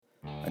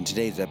On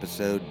today's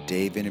episode,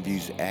 Dave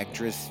interviews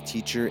actress,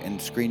 teacher, and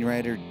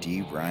screenwriter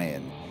Dee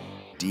Ryan.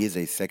 Dee is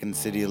a Second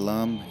City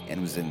alum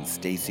and was in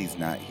Stacy's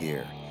Not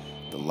Here,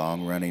 the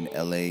long-running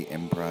LA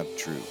improv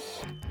troupe.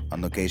 On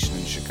location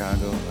in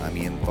Chicago, I'm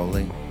Ian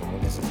Foley.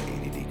 This is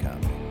ADD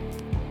Comedy.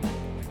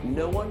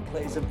 No one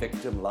plays a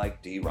victim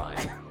like Dee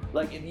Ryan.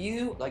 Like, if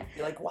you,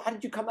 why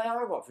did you cut my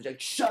arm off? It's like,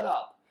 shut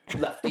up,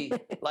 lefty.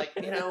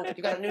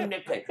 You got a new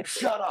nickname.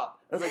 Shut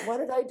up. I was like, what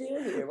did I do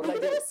here? What did I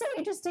do? It was so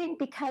interesting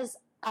because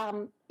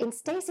in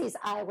Stacy's,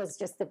 I was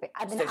just the.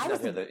 Stacy's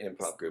Not Here, the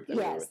improv group.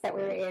 That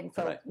we were in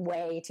for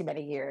way too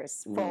many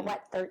years. For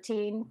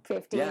 13,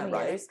 15 years.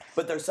 Right.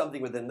 But there's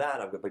something within that.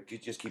 But you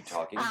just keep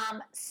talking.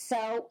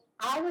 So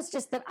I was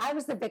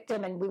the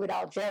victim, and we would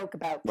all joke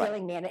about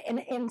killing me.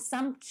 And in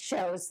some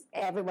shows,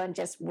 everyone's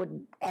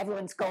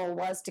goal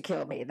was to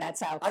kill me.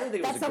 That's how. I don't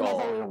think it was a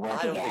goal.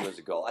 I don't think it was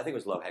a goal. I think it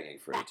was low hanging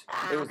fruit.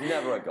 It was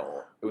never a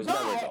goal. It was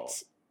never a goal.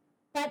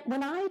 But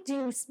when I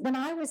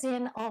was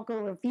in All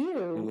Girl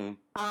Review,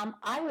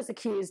 I was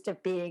accused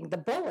of being the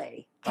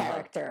bully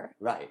character.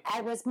 Right.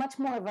 I was much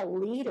more of a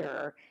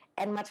leader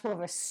and much more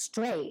of a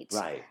straight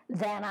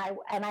than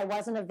I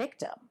wasn't a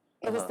victim.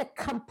 It was the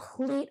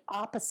complete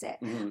opposite.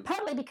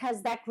 Partly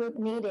because that group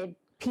needed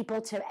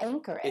people to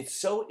anchor it. It's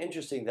so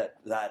interesting that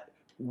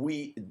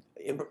we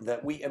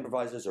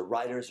improvisers or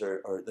writers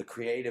or the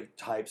creative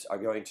types are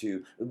going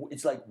to,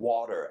 it's like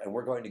water, and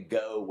we're going to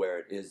go where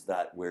it is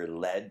that we're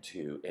led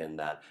to in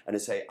that, and to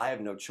say, I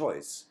have no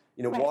choice.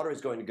 Water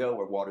is going to go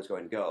where water is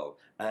going to go,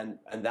 and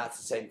that's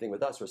the same thing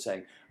with us. We're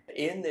saying,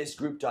 in this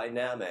group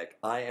dynamic,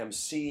 I am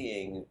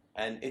seeing,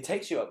 and it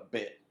takes you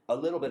a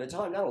little bit of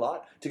time, not a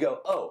lot, to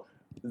go, oh,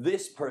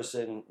 this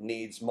person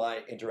needs my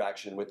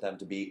interaction with them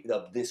to be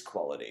of this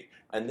quality,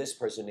 and this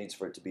person needs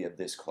for it to be of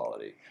this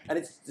quality. And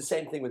it's the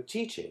same thing with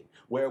teaching,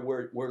 where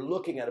we're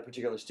looking at a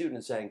particular student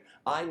and saying,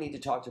 I need to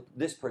talk to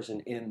this person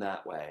in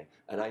that way,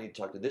 and I need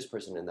to talk to this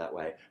person in that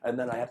way, and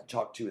then I have to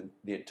talk to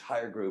the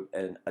entire group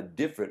in a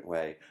different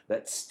way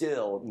that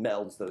still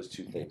melds those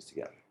two things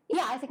together.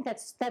 Yeah, I think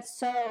that's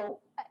so.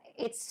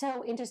 It's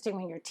so interesting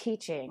when you're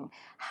teaching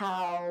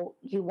how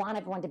you want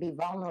everyone to be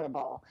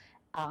vulnerable.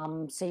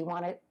 So you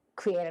want to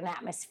create an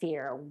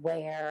atmosphere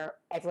where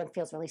everyone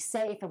feels really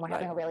safe and we're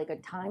having a really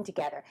good time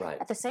together. Right.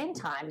 At the same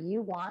time,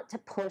 you want to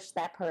push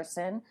that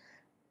person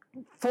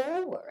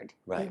forward.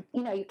 Right.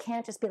 You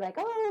can't just be like,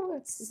 oh,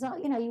 it's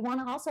not, you want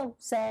to also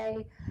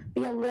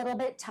be a little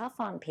bit tough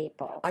on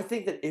people. I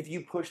think that if you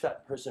push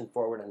that person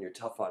forward and you're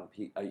tough on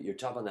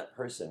that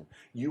person,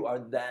 you are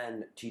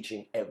then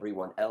teaching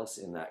everyone else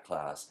in that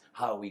class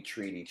how we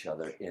treat each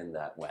other in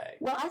that way.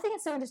 Well, I think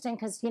it's so interesting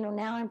because,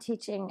 now I'm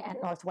teaching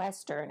at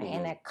Northwestern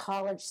in a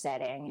college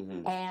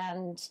setting,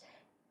 and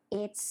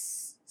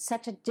it's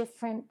such a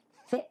different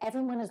fit.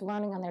 Everyone is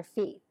learning on their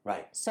feet.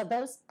 Right. So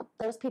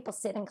those people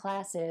sit in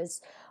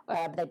classes,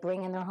 they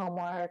bring in their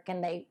homework,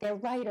 and they're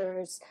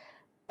writers,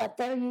 but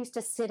they're used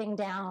to sitting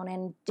down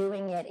and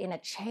doing it in a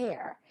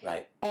chair.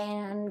 Right.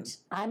 And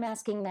I'm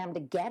asking them to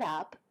get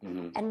up.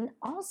 And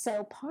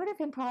also part of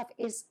improv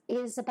is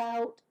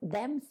about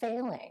them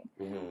failing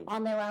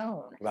on their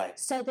own. Right.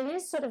 So there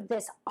is sort of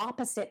this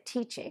opposite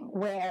teaching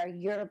where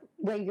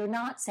you're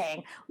not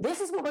saying, this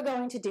is what we're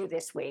going to do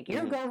this week.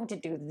 You're going to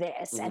do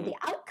this, and the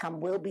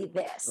outcome will be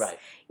this. Right.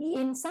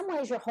 In some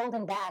ways, you're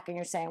holding back and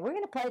you're saying, we're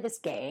going to play this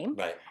game,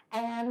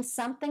 and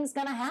something's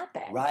going to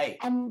happen. Right.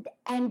 And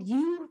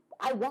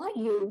I want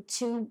you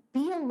to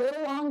be a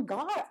little on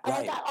guard,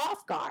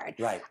 off guard.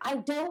 Right. I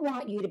don't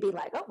want you to be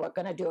like, oh, we're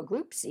going to do a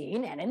group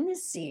scene, and in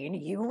this scene,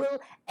 you will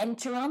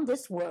enter on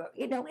this work.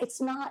 It's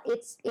not.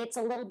 It's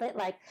a little bit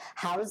like,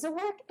 how does it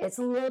work? It's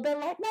a little bit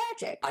like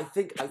magic. I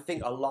think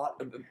a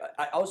lot.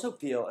 I also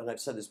feel, and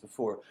I've said this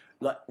before,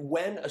 like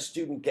when a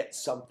student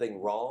gets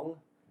something wrong,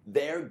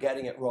 their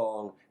getting it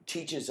wrong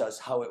teaches us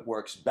how it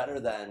works better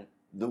than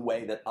the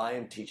way that I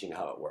am teaching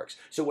how it works.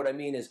 So what I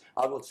mean is,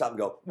 I will stop and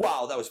go,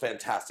 wow, that was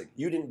fantastic.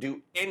 You didn't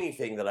do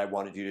anything that I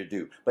wanted you to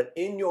do. But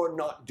in your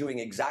not doing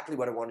exactly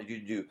what I wanted you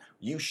to do,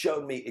 you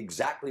showed me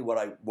exactly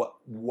what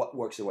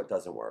works and what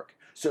doesn't work.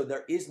 So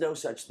there is no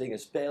such thing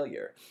as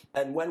failure.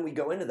 And when we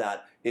go into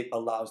that, it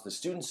allows the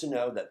students to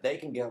know that they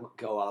can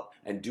go up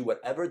and do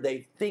whatever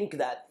they think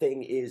that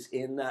thing is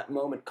in that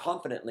moment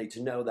confidently,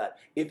 to know that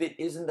if it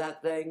isn't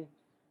that thing,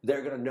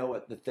 they're going to know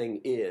what the thing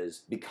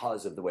is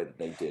because of the way that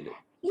they did it.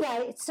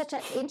 Yeah, it's such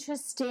an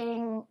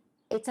interesting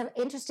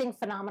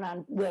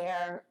phenomenon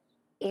where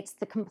it's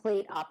the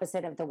complete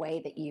opposite of the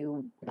way that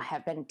you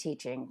have been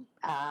teaching,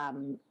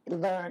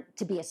 learn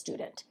to be a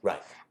student.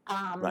 Right.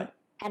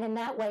 And in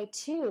that way,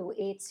 too,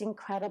 it's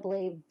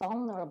incredibly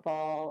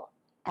vulnerable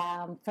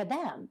for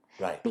them.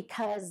 Right.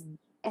 Because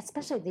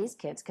especially these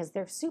kids, because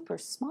they're super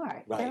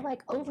smart. Right. They're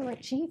like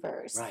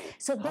overachievers. Right.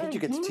 So how did you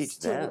get to teach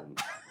them?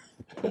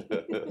 Do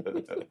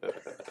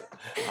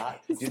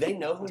they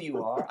know who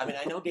you are? I mean,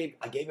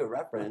 I gave a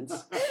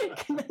reference.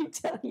 Can I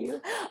tell you,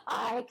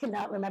 I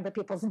cannot remember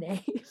people's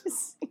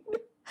names.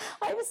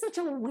 I it was such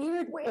a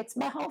weird way. It's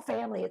my whole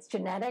family. It's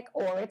genetic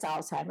or it's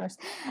Alzheimer's.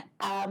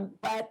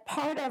 But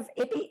part of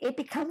it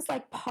becomes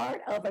like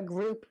part of a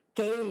group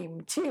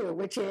game too,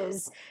 which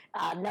is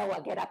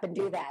Noah, get up and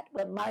do that.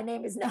 But my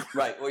name is Noah.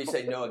 Right. Well, you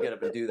say Noah, get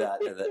up and do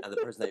that, and the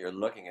person that you're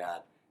looking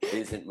at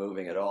isn't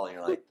moving at all. And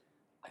you're like,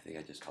 I think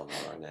I just called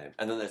the wrong name.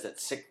 And then there's that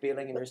sick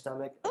feeling in your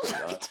stomach. Oh my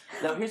God.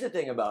 Now, here's the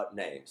thing about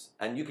names,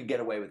 and you could get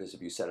away with this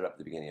if you set it up at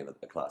the beginning of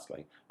the class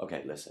going,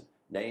 okay, listen,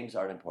 names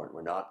aren't important.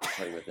 We're not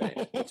playing with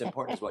names. What's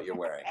important is what you're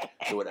wearing.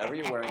 So whatever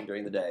you're wearing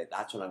during the day,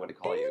 that's what I'm going to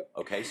call you.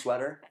 Okay,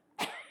 sweater?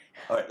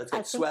 All right, let's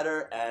get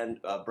sweater and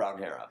brown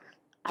hair up.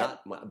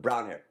 Not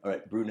brown hair. All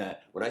right,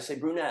 brunette. When I say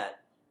brunette,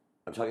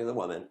 I'm talking to the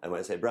woman, and when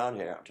I say brown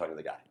hair, I'm talking to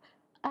the guy.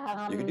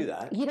 You can do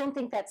that. You don't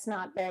think that's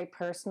not very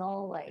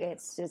personal? Like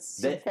it's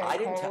just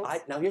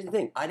now here's the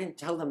thing. I didn't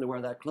tell them to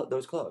wear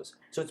those clothes,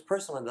 so it's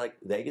personal. And like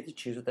they get to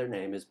choose what their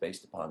name is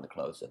based upon the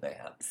clothes that they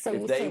have. So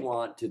if they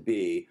want to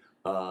be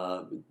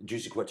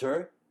Juicy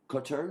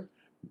Couture,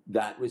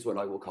 that was what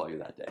I will call you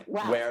that day.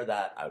 Wow. Wear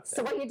that outfit.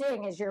 So what you're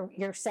doing is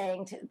you're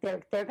saying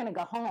they're going to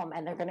go home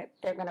and they're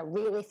going to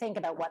really think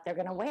about what they're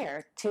going to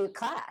wear to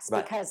class,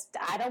 right. Because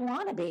I don't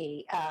want to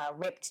be a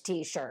ripped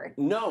T-shirt.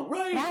 No,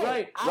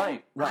 right.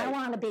 I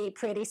want to be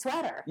pretty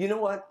sweater. You know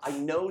what? I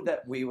know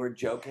that we were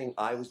joking.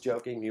 I was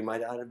joking. You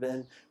might not have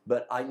been,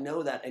 but I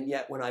know that. And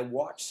yet, when I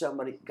watch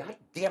somebody, God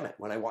damn it,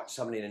 when I watch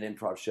somebody in an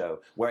improv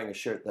show wearing a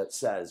shirt that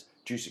says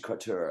Juicy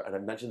Couture, and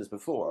I've mentioned this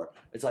before,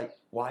 it's like,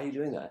 why are you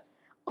doing that?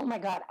 Oh my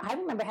God! I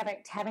remember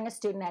having a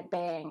student at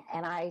Bang,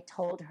 and I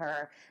told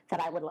her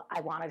that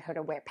I wanted her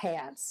to wear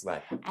pants,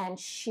 right? And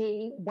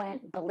she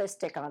went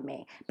ballistic on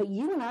me. But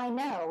you and I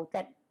know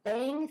that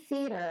Bang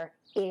Theater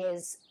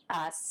is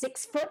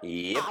 6 foot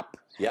up.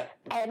 Yep.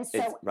 And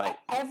so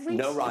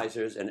no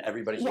risers, and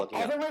everybody's looking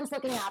up. Everyone's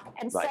looking up.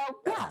 And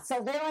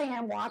so there I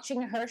am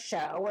watching her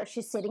show where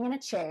she's sitting in a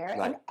chair,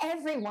 and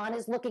everyone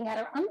is looking at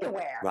her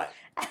underwear. Right.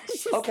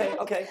 Okay.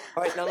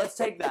 All right, now let's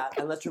take that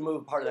and let's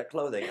remove part of that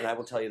clothing. And I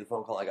will tell you the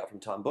phone call I got from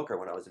Tom Booker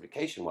when I was on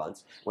vacation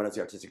once, when I was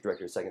the artistic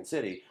director of Second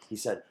City. He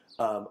said,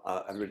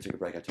 everybody took a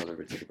break. I told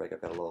everybody to take a break.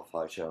 I've got a little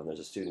fly show, and there's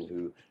a student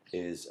who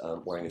is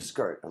wearing a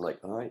skirt. I'm like,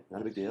 all right,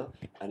 not a big deal.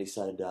 And he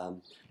said,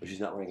 but she's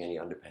not wearing any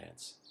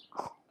underpants.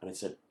 And I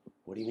said,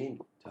 what do you mean,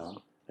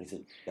 Tom? And he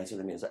said, that's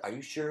what I mean. I was like, are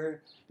you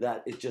sure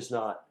that it's just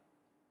not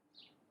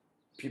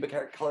pubic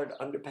hair colored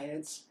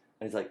underpants?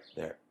 And he's like,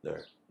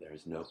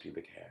 there's no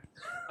pubic hair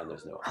and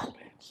there's no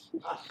underpants.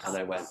 And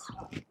I went,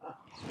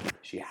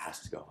 she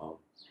has to go home.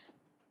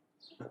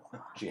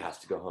 She has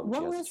to go home.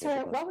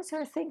 What was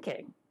her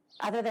thinking?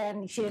 Other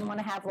than she didn't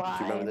want to have lines.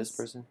 Do you remember this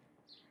person?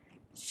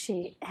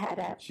 She had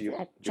a Do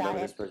you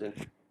remember this person?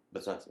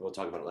 We'll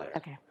talk about it later.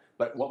 Okay.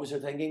 But what was her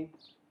thinking?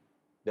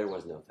 There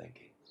was no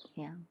thinking.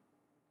 Yeah.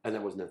 And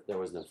there was no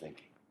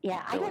thinking.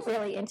 Yeah, I get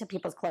really into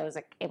people's clothes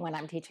when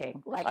I'm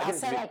teaching. Like I'll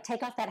say,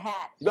 take off that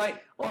hat. Right.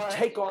 Or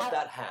take off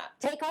that hat.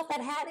 Take off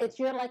that hat.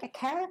 You're like a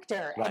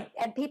character. Right.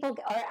 And people,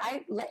 or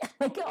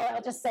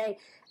I'll just say,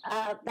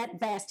 that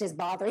vest is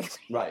bothering me.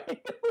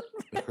 Right.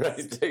 Right.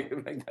 It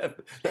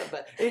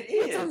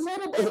is. It's a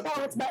little bit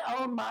though. It's my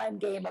own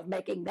mind game of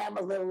making them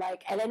a little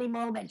like at any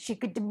moment she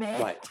could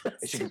demand. Right.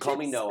 She could call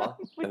me Noah,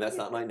 and that's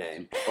not my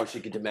name, or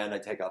she could demand I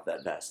take off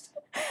that vest.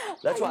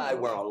 That's why I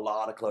wear a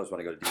lot of clothes when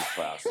I go to Dee's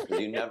class, because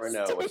you never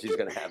know what she's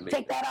going to have me.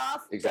 Take that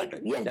off. Exactly.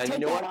 And you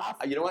know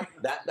what? You know what?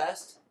 That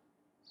vest.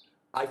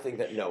 I think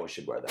that Noah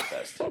should wear that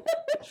vest.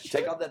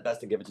 Take off that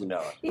vest and give it to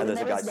Noah. And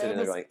there's a guy sitting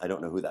there going, I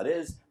don't know who that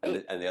is.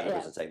 And the other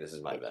person saying, this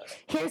is my vest.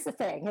 Here's the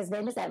thing. His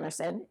name is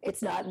Emerson.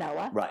 It's not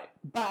Noah. Right.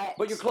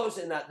 But you're close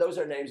in that those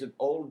are names of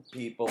old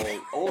people,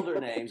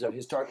 older names of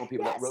historical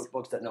people that wrote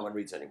books that no one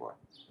reads anymore.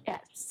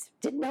 Yes.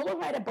 Did Noah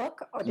write a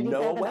book? Or did he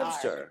Noah build an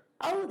Webster.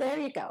 Art? Oh, there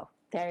you go.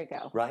 There you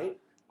go. Right?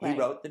 He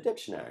wrote the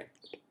dictionary.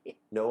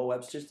 Noah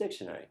Webster's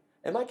dictionary.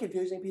 Am I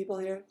confusing people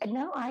here?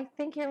 No, I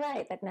think you're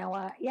right. That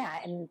Noah,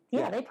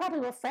 they probably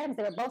were friends.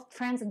 They were both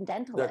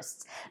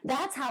transcendentalists.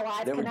 That's how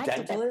I've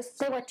connected them.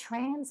 They were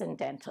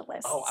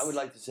transcendentalists. Oh, I would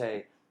like to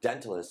say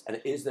dentalist.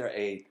 And is there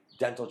a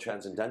dental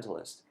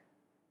transcendentalist?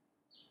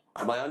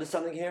 Am I onto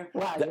something here?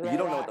 Well, you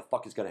don't know what the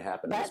fuck is going to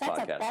happen in this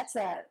podcast.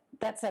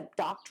 That's a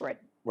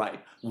doctorate.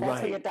 Right.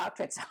 That's what your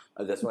doctorate's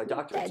on. That's what my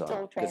doctorate's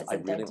on.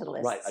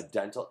 A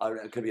dental.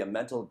 It could be a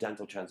mental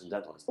dental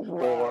transcendentalist,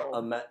 or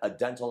a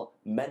dental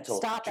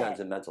mental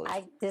transcendentalist.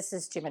 This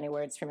is too many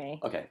words for me.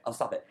 Okay, I'll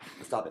stop it.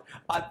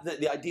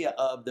 The idea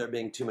of there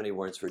being too many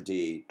words for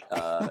D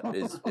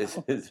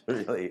is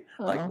really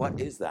like, what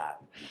is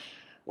that?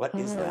 What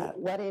is that?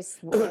 What is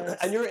words?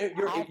 And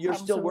you're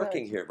still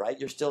working here, right?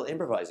 You're still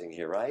improvising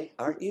here, right?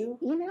 Aren't you?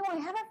 You know, I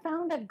haven't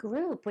found a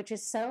group, which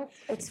is so.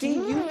 It's Dee,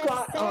 really you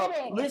got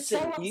upsetting. up. Listen,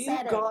 it's so you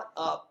upsetting. got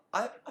up.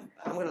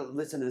 I'm going to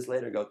listen to this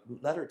later. Go,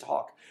 let her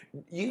talk.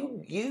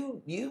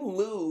 You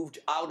moved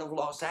out of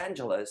Los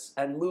Angeles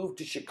and moved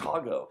to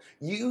Chicago.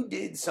 You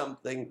did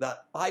something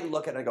that I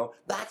look at and I go,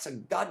 that's a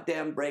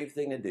goddamn brave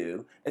thing to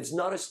do. It's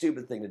not a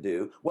stupid thing to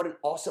do. What an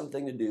awesome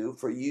thing to do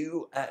for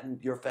you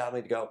and your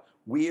family to go,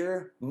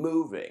 we're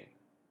moving,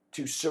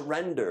 to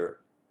surrender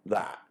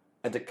that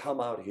and to come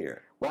out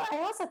here. Well, I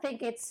also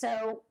think it's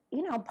so,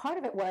 part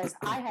of it was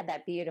I had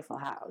that beautiful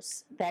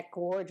house, that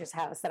gorgeous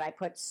house that I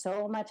put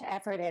so much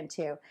effort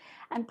into.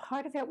 And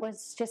part of it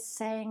was just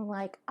saying,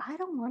 like, I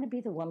don't want to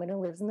be the woman who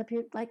lives in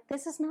the, like,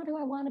 this is not who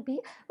I want to be.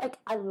 Like,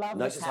 I love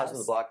Nicest this house house. in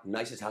the block,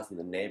 nicest house in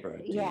the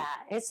neighborhood. Yeah,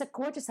 it's a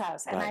gorgeous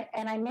house. And Right.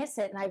 I miss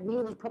it. And I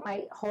really put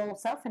my whole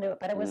self into it.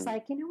 But it was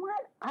like, you know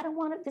what? I don't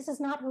want to, this is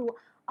not who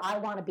I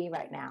want to be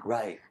right now.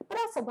 Right. But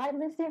also, I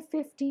lived there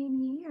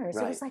 15 years. It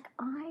Right. was like,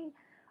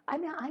 I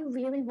mean, I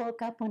really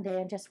woke up one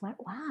day and just went,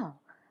 wow,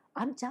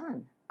 I'm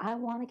done. I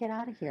want to get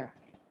out of here.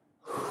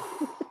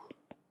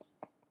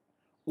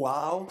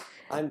 Wow,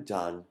 I'm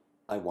done.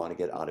 I want to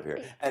get out of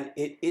here. And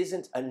it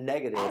isn't a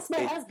negative. Asked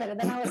my husband, and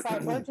then I was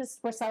like,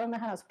 we're selling the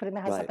house, putting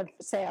the house Right. up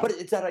for sale. But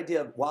it's that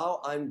idea of,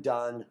 wow, I'm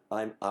done,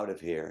 I'm out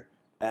of here,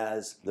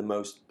 as the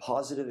most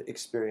positive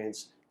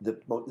experience,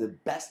 the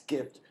best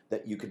gift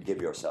that you could give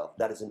yourself.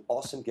 That is an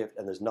awesome gift,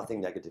 and there's nothing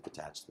negative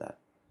attached to that.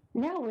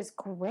 No, it was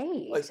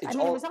great. It's I mean,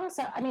 all- it was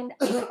also, I mean,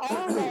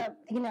 all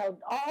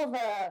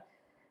the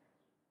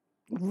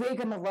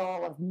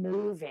rigmarole of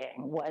moving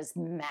was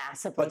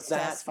massively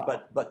stressful.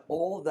 But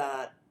all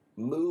that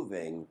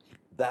moving,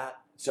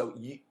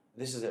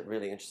 this is a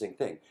really interesting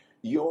thing.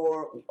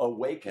 Your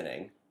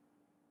awakening,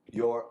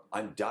 your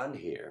I'm done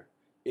here,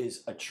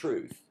 is a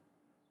truth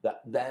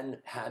that then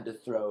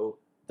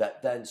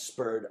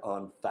spurred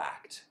on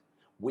fact.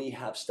 We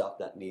have stuff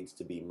that needs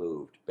to be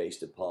moved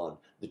based upon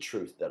the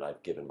truth that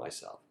I've given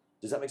myself.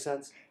 Does that make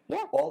sense?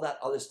 Yeah. All that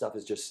other stuff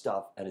is just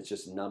stuff, and it's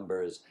just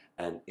numbers,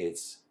 and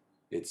it's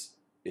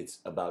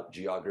about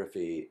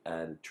geography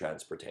and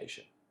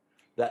transportation.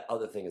 That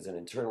other thing is an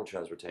internal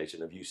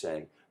transportation of you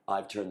saying,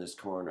 I've turned this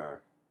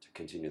corner, to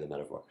continue the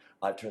metaphor,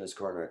 I've turned this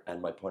corner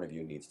and my point of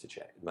view needs to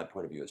change. My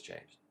point of view has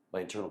changed. My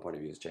internal point of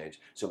view has changed,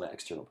 so my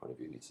external point of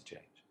view needs to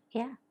change.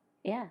 Yeah.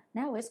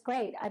 No, it's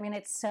great. I mean,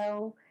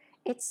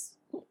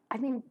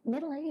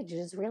 middle age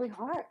is really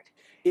hard.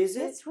 Is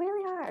it? It's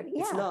really hard.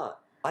 Yeah. It's not.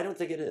 I don't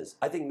think it is.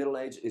 I think middle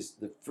age is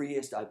the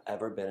freest I've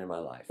ever been in my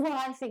life. Well,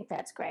 I think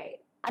that's great.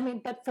 I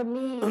mean, but for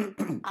me,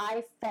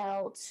 I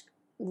felt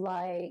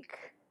like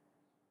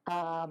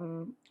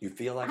You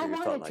feel like I it, you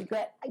felt wanted like to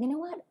get. You know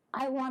what?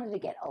 I wanted to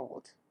get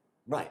old.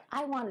 Right.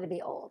 I wanted to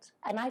be old,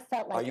 and I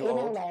felt like Are you in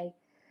old? LA,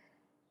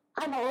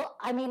 I'm old.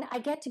 I mean, I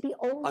get to be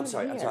old. I'm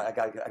sorry. I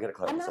got to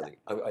clarify I'm not- something.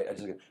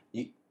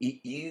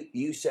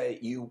 You say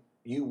you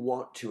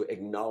want to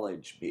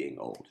acknowledge being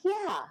old.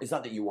 Yeah. It's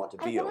not that you want to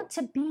I be want old.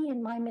 to be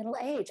in my middle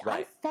age.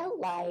 Right. I felt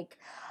like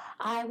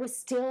I was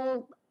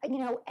still,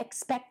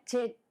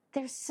 expected.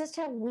 There's such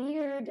a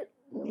weird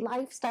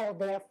lifestyle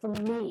there for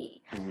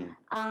me. Mhm.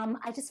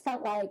 I just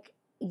felt like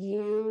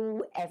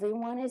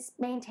everyone is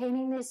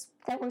maintaining this,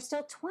 that we're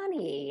still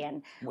 20.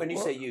 And When you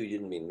say you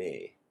didn't mean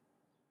me.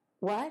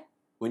 what?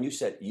 When you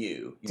said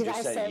you Did just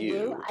I said say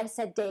you? I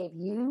said, Dave,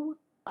 you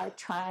are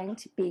trying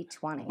to be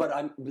 20.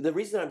 But the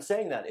reason I'm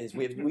saying that is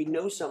we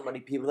know so many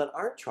people that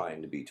aren't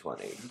trying to be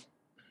 20.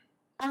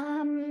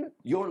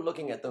 You're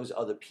looking at those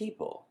other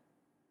people.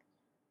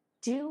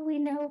 Do we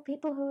know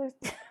people who are...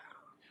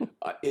 No,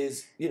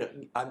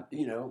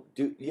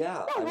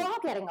 we're all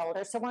getting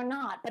older, so we're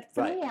not. But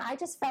for Right. me, I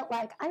just felt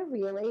like I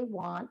really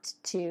want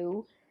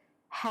to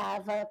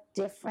have a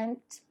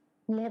different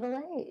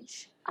middle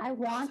age. I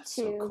want That's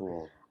to. so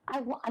cool.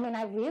 I mean,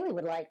 I really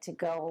would like to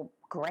go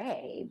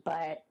gray,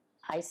 but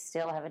I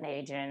still have an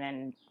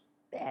agent,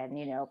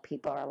 and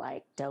people are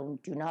like, do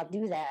not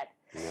do that.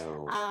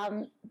 No.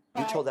 You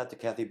But told that to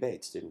Kathy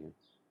Bates, didn't you?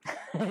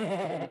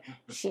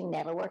 she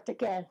never worked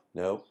again.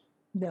 Nope.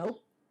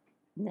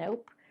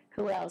 Nope.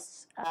 Who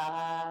else?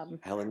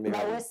 Helen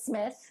Mirren. Lois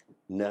Smith.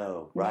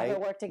 No, right? Never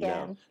worked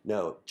again.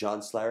 No. John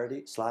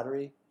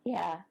Slattery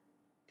Yeah.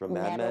 from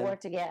Mad Never Men?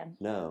 worked again.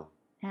 No.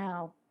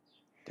 No.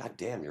 God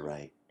damn, you're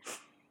right.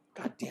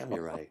 God damn,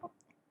 you're right.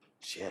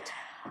 Shit.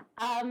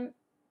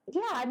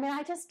 Yeah, I mean,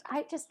 I just,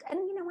 and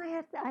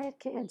I have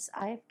kids.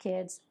 I have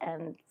kids,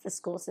 and the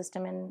school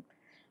system in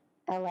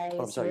LA is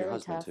Oh, I'm sorry, really your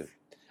husband tough. too.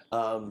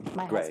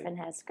 My Great. husband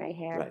has gray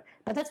hair, Right.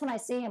 but that's when I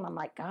see him, I'm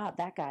like, God,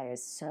 that guy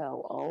is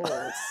so old.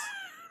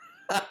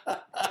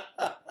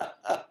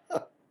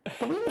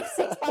 But we live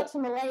 6 blocks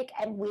from the lake,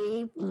 and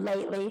we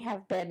lately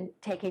have been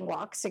taking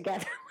walks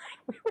together.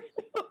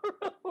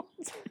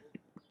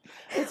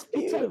 It's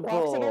We take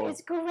walks together. beautiful.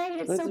 It's great.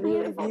 It's That's so really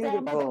beautiful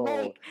down by the beautiful.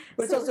 lake.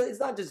 But it's So- also, it's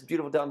not just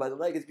beautiful down by the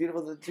lake, it's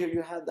beautiful that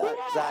you have that,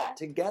 Yeah. that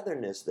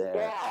togetherness there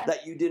Yeah.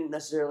 that you didn't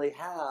necessarily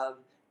have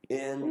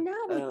in No,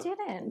 we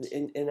didn't.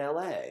 in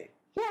LA.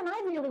 Yeah, and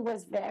I really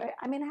was I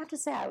have to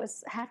say, I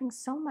was having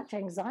so much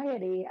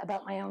anxiety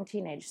about my own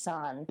teenage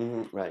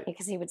son. Right.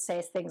 Because he would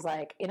say things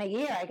like, in a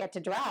year I get to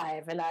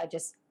drive. And I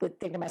just would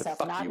think to myself,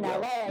 fuck not you in will.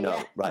 LA.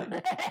 No,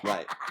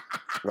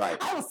 right.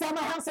 I will sell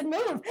my house and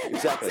move.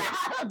 Exactly.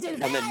 I'll do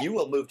that. And then you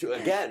will move to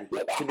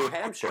New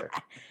Hampshire.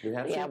 New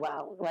Hampshire? Yeah,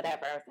 well,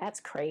 whatever. That's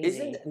crazy.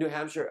 Isn't New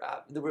Hampshire,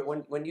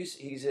 when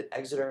he's at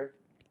Exeter,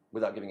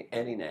 without giving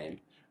any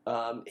name,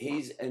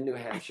 he's in New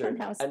Hampshire.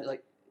 know. And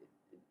like,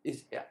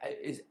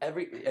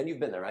 and you've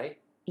been there, right?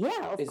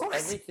 Yeah, of Is course.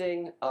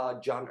 everything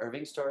John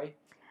Irving's story?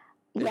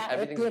 Yeah,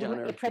 Everything's John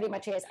Irving. it pretty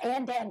much is.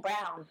 And Dan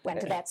Brown went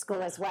to that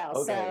school as well.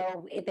 Okay.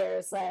 So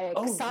there's like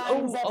Oh,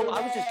 signs everywhere.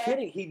 I was just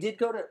kidding. He did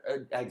go to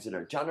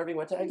Exeter. John Irving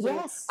went to Exeter?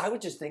 Yes. I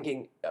was just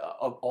thinking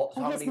of all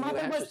how His many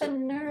mother New was the Hampshire.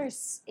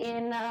 nurse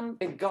in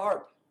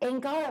Garp.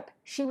 Garp.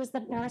 She was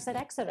the nurse at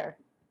Exeter.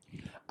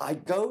 I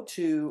go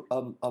to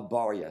a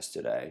bar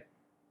yesterday,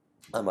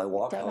 and I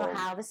walk Don't home. know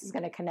how this is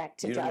going to connect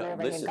to You don't John know.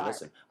 Irving Listen, and Garp.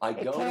 listen. I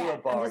It go to a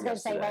can't. bar I'm just going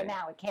to say yesterday, right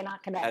now, it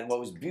cannot connect. and what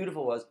was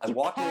beautiful was I you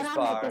walked to this cannot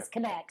bar. make this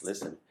connect.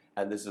 Listen,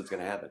 and this is what's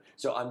going to happen.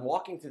 So I'm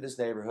walking through this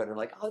neighborhood, and I'm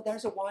like, oh,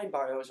 there's a wine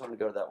bar. I always wanted to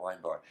go to that wine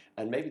bar.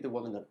 And maybe the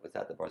woman that was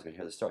at the bar is going to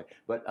hear the story.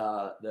 But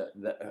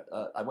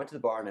I went to the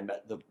bar, and I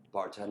met the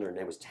bartender. Her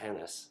name was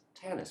Tanis.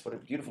 Tanis, what a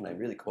beautiful name,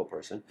 really cool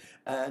person.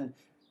 And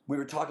we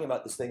were talking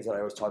about these things that I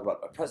always talk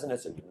about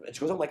presidents, and she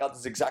goes, "Oh my God, this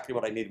is exactly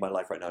what I need in my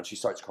life right now." And she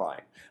starts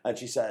crying, and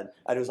she said,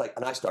 and it was like,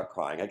 and I start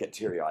crying, I get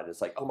teary eyed. It's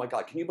like, "Oh my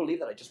God, can you believe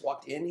that I just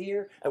walked in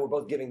here and we're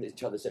both giving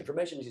each other this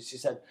information?" She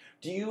said,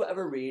 "Do you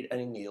ever read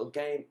any Neil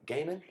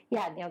Gaiman?"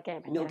 Yeah, Neil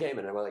Gaiman. Neil yeah. Gaiman,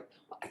 and I'm like,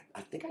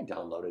 I think I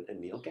downloaded a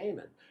Neil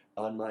Gaiman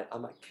on my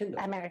Kindle.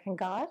 American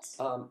Gods.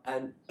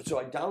 And so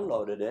I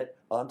downloaded it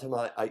onto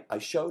my. I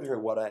showed her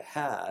what I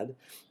had,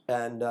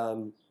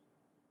 and.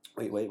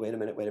 Wait a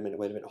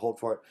minute, hold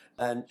for it.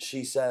 And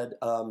she said,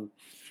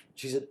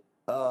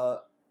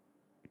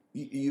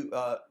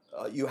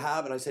 you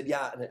have? And I said,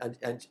 yeah.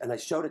 And I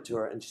showed it to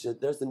her, and she said,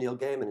 there's the Neil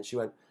Gaiman. And she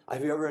went,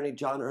 have you ever read any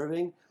John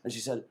Irving? And she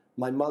said,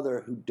 my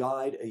mother, who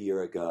died a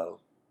year ago,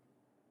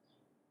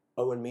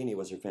 Owen Meany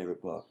was her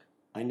favorite book.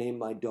 I named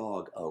my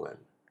dog Owen.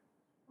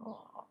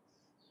 Oh.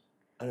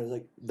 And I was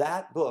like,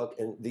 that book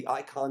and the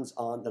icons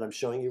on that I'm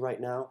showing you right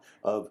now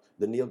of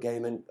the Neil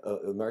Gaiman,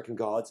 American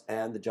Gods,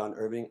 and the John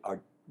Irving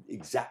are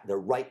they're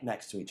right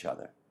next to each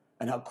other.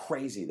 And how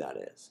crazy that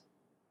is.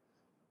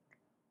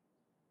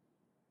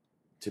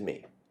 To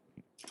me.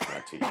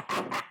 Not to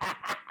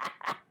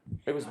you.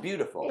 It was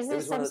beautiful. Is It this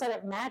was one some of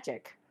sort of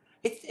magic?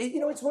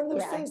 it's one of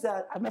those Yeah. things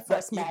that... I'm the that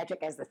first you-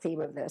 magic as the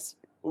theme of this.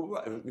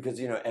 Because,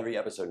 every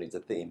episode needs a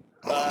theme.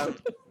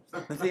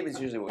 The theme is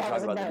usually what we That talk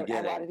was a about at the note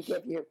I beginning. wanted to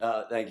give you.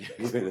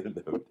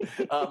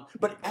 Thank you.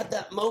 But at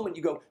that moment,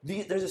 you go,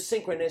 there's a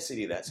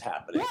synchronicity that's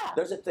happening. Yeah.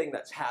 There's a thing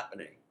that's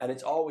happening, and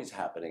it's always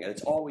happening, and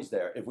it's always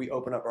there if we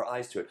open up our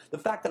eyes to it. The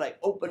fact that I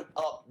opened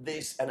up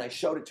this and I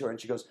showed it to her,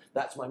 and she goes,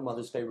 that's my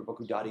mother's favorite book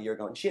who died a year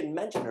ago. And she had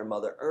mentioned her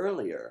mother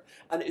earlier,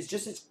 and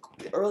it's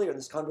earlier in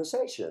this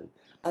conversation.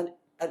 And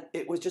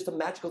it was just a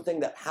magical thing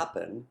that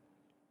happened,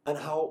 and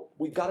how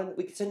we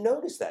get to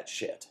notice that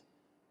shit.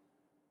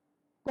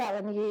 Well,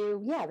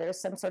 and there's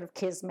some sort of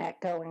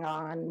kismet going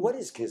on. What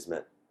is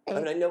Kismet? I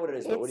mean, I know what it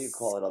is, but what do you It's-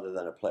 call it other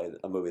than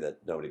a movie that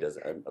nobody does,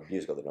 a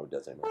musical that nobody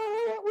does anymore?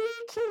 Oh,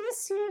 we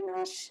kiss in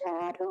the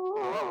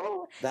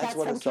shadow. That's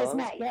what from it's called?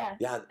 Kismet, yeah.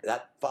 Yeah,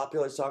 that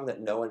popular song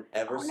that no one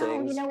ever Oh, no,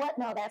 sings. you know what?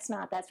 No, that's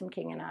not. That's from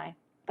King and I.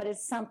 But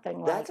it's something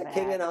like That's that. a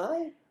King and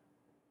I?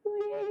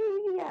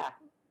 Yeah.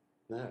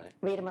 All right.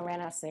 Rita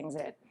Moreno sings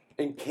it.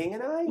 In King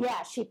and I?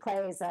 Yeah, she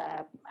plays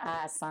a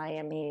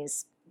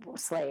Siamese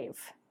slave.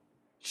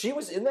 She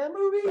was in that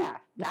movie? Yeah,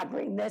 now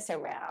bring this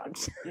around.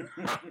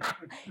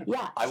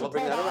 Yeah, I she will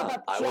bring played that all around.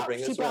 the- I she- will bring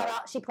she this brought around.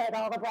 all- She played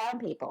all the brown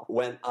people.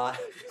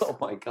 Oh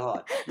my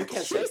God. You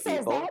can't She say says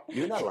people. that.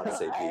 You're not allowed to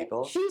say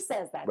people. She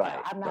says that. Right,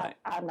 No, I'm not. right.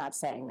 I'm not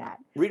saying that.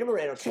 Rita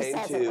Moreno She came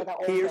says it with an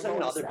older here's voice,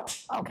 another.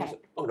 though. Okay.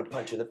 I'm going to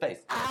punch you in the face.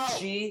 Ow.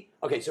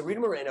 Okay, so Rita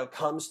Moreno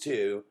comes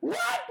to. What?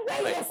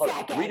 Wait a hold on.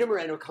 second. Rita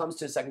Moreno comes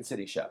to Second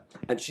City show,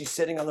 and she's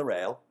sitting on the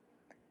rail,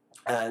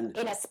 and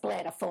In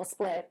a full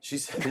split.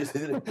 she's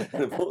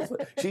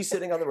she's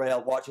sitting on the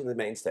rail watching the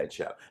main stage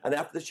show. And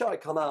after the show, I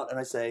come out and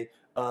I say,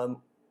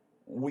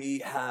 we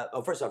have.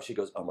 Oh, first off, she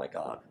goes, "Oh my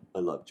God, I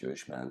love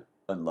Jewish men.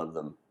 I love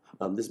them.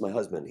 This is my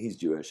husband. He's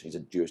Jewish. He's a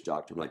Jewish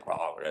doctor." I'm like,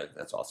 "Oh,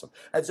 that's awesome."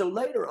 And so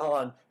later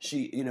on,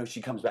 she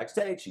comes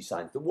backstage. She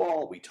signs the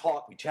wall. We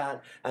talk. We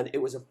chat. And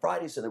it was a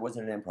Friday, so there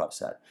wasn't an improv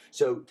set.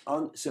 So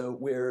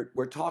we're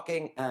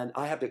talking, and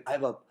I have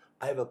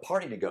a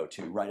party to go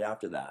to right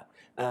after that.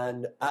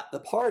 And at the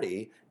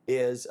party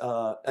is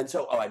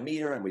I meet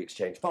her and we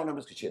exchange phone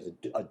numbers because she has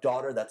a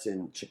daughter that's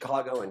in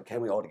Chicago, and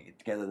can we all get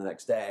together the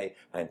next day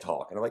and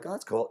talk? And I'm like, oh,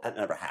 that's cool. That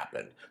never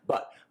happened.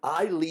 But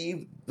I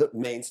leave the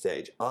main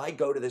stage. I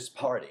go to this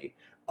party.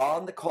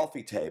 On the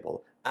coffee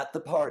table at the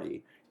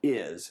party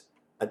is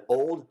an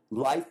old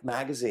Life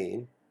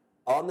magazine.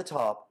 On the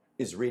top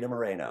is Rita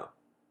Moreno.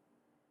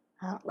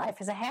 Oh, Life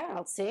is a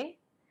Herald. See,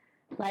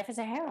 Life is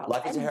a Herald.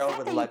 Life is a And Herald the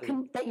with fact a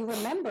life. that you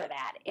remember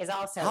that is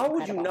also. How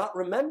would you incredible. not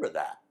remember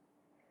that?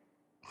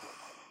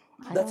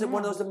 I That's don't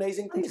one of know. those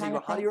amazing things. trying You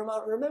go, to how do you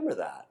remember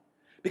that?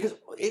 Because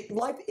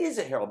life is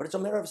a herald, but it's a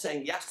matter of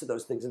saying yes to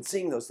those things and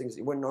seeing those things that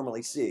you wouldn't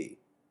normally see.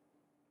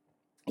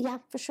 Yeah,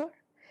 for sure,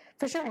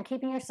 and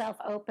keeping yourself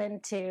open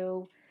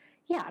to.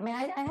 Yeah, I mean,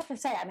 I have to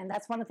say, I mean,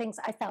 that's one of the things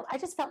I felt. I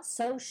just felt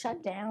so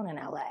shut down in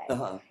LA.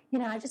 Uh-huh.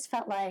 I just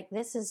felt like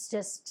this is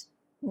just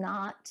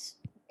not.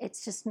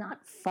 It's just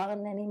not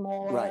fun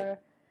anymore. Right.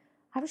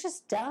 I was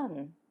just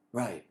done.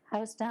 Right. I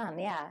was done,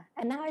 yeah.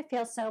 And now I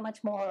feel so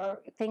much more,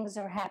 things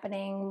are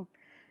happening,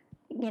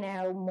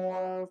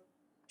 more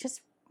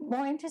just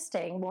more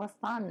interesting, more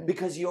fun.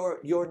 Because you're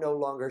no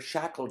longer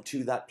shackled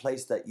to that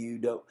place that you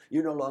don't.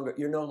 You're no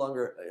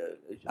longer.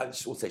 I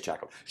just will say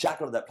shackled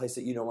to that place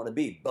that you don't want to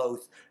be,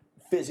 both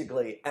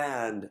physically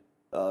and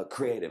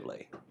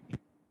creatively.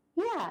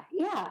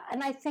 Yeah,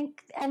 and I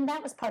think, and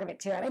that was part of it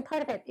too. I mean,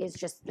 part of it is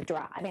just the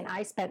drive. I mean,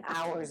 I spent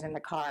hours in the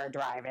car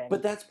driving.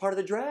 But that's part of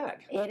the drag.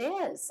 It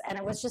is, and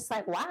it was just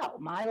like, wow,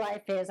 my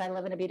life is I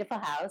live in a beautiful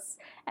house,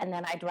 and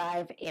then I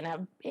drive in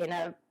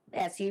a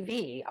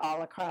SUV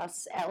all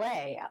across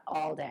LA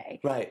all day.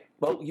 Right.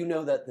 Well, you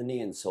know that the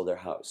Neons sold their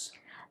house.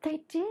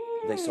 They did.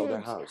 They sold their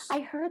house. I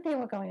heard they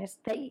were going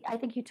to. I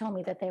think you told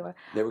me that they were.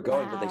 They were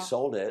going, wow. but they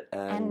sold it,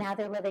 and now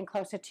they're living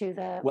closer to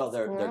the. Well,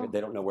 school. they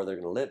don't know where they're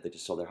going to live. They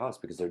just sold their house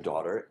because their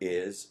daughter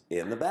is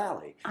in the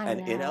Valley, and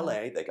in know.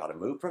 LA, they got to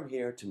move from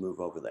here to move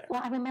over there.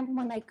 Well, I remember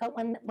when I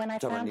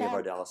found Nia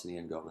out. Vardalos and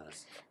Ian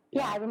Gomez.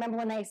 Yeah, I remember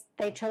when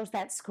they chose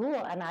that school,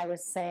 and I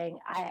was saying,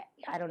 I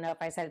don't know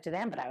if I said it to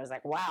them, but I was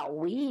like, wow,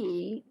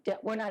 we're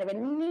not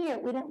even near.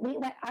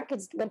 Our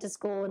kids went to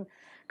school in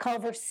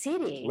Culver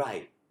City.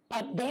 Right.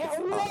 But they're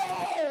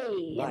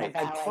way right. in the And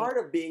Valley. part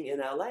of being in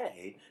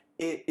LA,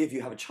 if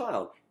you have a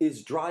child,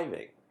 is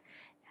driving.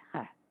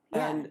 Yeah.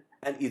 And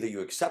either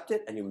you accept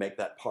it and you make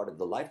that part of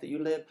the life that you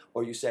live,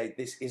 or you say,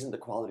 this isn't the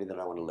quality that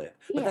I want to live.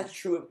 But that's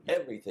true of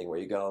everything, where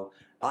you go,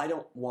 I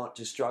don't want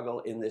to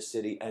struggle in this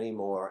city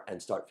anymore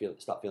and stop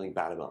feeling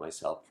bad about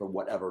myself for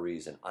whatever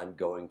reason. I'm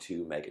going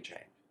to make a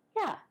change.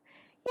 Yeah.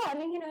 I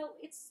mean,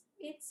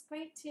 it's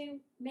great to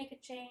make a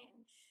change.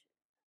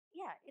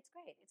 Yeah, it's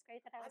great. It's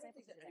great that I was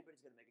able to do that. Anybody's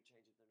going to make a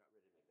change if they're not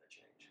ready to make that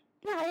change.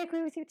 Yeah, I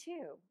agree with you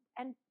too.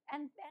 And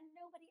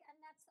nobody, and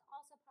that's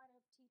also part of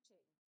teaching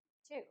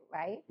too,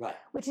 right? Right.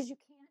 Which is you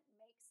can't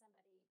make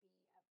somebody be a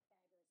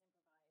fabulous improviser.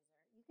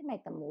 You can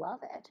make them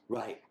love it.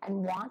 Right.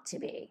 And want to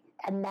be,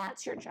 and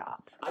that's your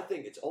job. I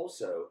think it's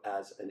also,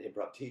 as an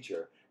improv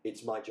teacher,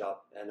 it's my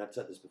job, and I've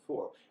said this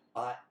before.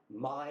 I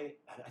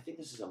think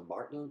this is a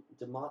Martin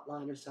DeMott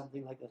line or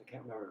something like that. I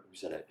can't remember who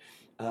said it.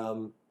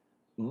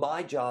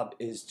 My job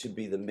is to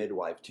be the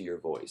midwife to your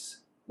voice.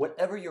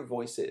 Whatever your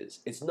voice is,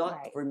 it's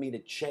not for me to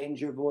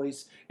change your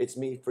voice. It's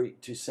me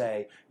to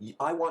say,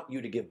 I want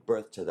you to give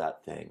birth to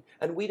that thing.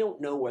 And we don't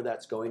know where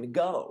that's going to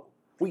go.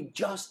 We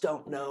just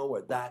don't know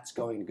where that's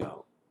going to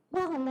go.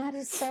 Well, and that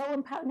is so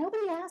empowering.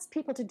 Nobody asked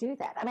people to do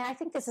that. I mean, I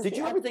think this is. Did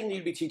you ever think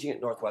you'd be teaching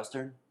at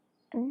Northwestern?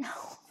 No.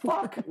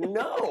 Fuck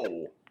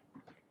no.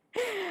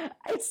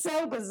 It's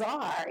so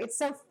bizarre. It's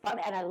so fun,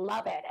 and I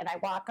love it. And I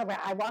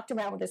walked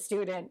around with a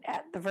student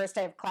at the first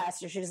day of class,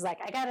 and she was like,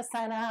 I got to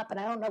sign up, and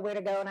I don't know where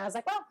to go. And I was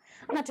like, well,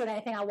 I'm not doing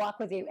anything. I'll walk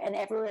with you. And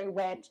everywhere we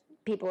went,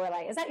 people were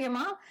like, is that your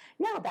mom?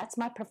 No, that's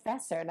my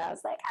professor. And I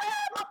was like,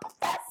 I'm a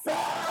professor.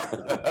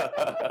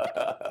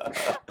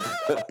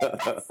 I'm a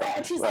professor.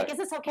 And she's like, is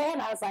this okay?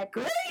 And I was like,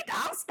 great.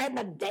 I'll spend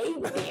the day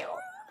with you.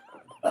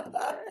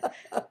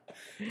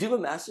 Do you have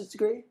a master's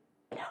degree?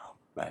 No.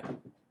 Right.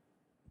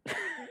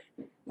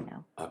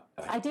 No.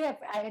 I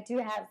do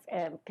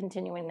have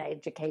continuing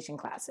education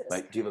classes.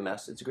 Right. Do you have a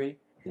master's degree?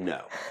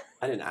 No.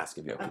 I didn't ask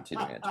if you have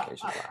continuing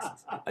education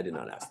classes. I did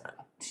not ask that.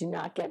 Do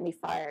not get me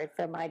fired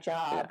from my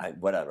job. Yeah,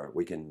 whatever.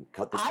 We can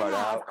cut this part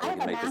out. I or we have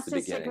can a make this the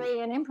master's beginning.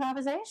 degree in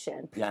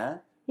improvisation. Yeah?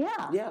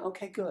 Yeah. Yeah,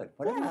 okay, good.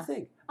 Whatever you Yeah.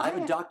 think. I have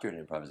a doctorate in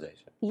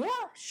improvisation. Yeah,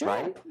 sure.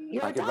 Right?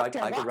 You're I a could doctor.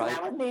 write, I could Walk write,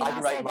 around with me and I I'll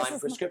could say, write this mine is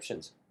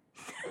prescriptions.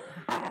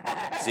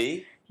 my-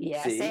 See?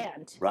 Yes, See?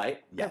 and. Right?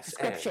 A Yes,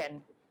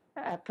 prescription.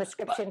 A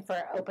prescription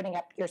for opening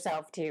up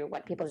yourself to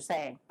what people are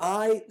saying.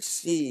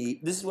 this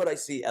is what I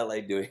see LA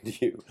doing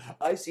to you.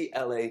 I see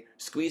LA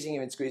squeezing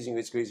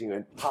you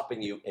and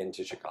popping you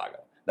into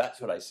Chicago.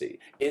 That's what I see.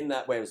 In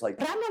that way, it was like,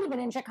 But I'm not even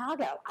in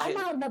Chicago. I'm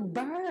out in the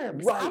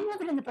burbs. Right. I'm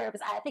living in the burbs.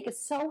 I think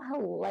it's so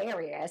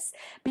hilarious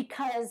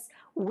because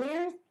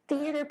we're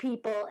theater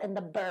people in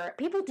the burb.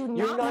 People do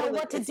not know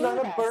what to do. It's not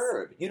with a us.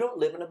 burb. You don't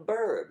live in a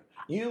burb.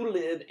 You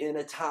live in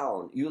a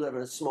town. You live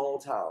in a small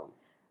town.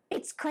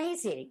 It's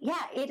crazy.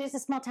 Yeah, it is a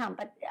small town,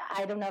 but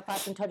I don't know if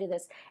Austin told you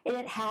this.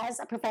 It has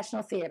a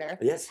professional theater.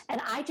 Yes. And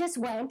I just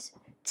went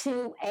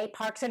to a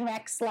Parks and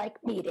Recs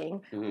like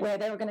meeting where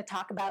they were going to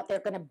talk about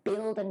they're going to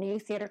build a new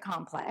theater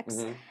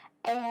complex.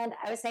 And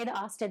I was saying to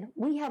Austin,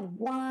 we have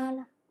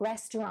one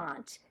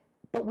restaurant,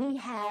 but we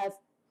have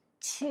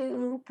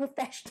 2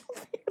 professional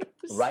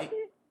theaters. Right.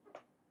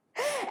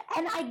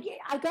 And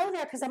I go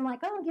there because I'm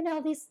like,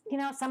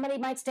 somebody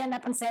might stand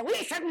up and say, we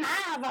shouldn't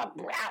have a...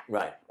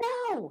 Right.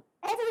 No,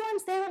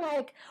 everyone's there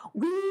like,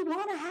 we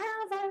want to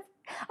have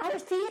our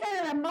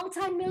theater, a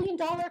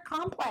multi-million-dollar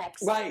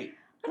complex. Right.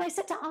 And I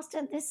said to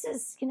Austin, this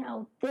is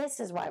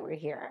why we're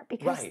here,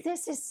 because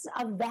this is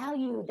a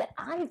value that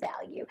I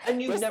value.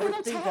 And you this never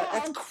little think that.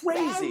 That's town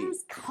crazy.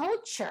 values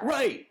culture.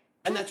 Right.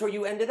 And that's where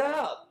you ended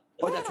up.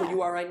 Or that's where Yeah.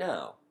 you are right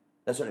now.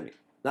 That's what I mean.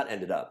 Not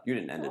ended up. You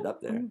didn't end it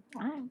up there.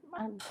 I'm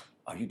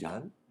Are you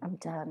done?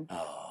 done.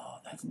 Oh,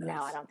 that's nice.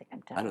 No, I don't think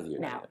I'm done. I don't think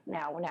you're done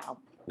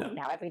yet.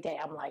 Now every day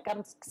I'm like,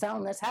 I'm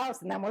selling this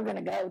house, and then we're going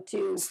to go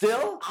to...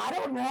 Still? I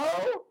don't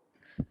know.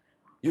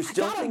 You're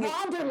still I got thinking... a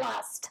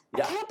wanderlust.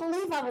 Yeah. I can't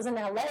believe I was in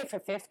LA for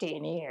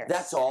 15 years.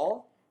 That's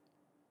all?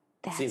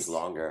 Seems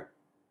longer.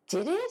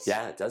 Did it?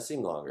 Yeah, it does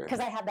seem longer. Because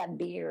I have that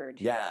beard.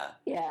 Yeah.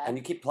 Yeah. And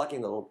you keep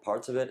plucking the little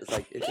parts of it. It's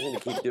like, if you're going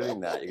to keep doing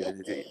that,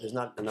 there's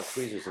not enough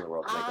tweezers in the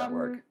world to make that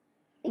work.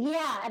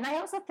 Yeah, and I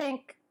also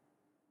think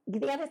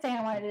the other thing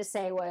I wanted to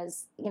say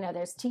was,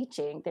 there's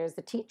teaching, there's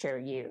the teacher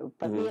you,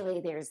 but really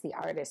there's the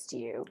artist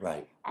you.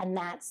 Right. And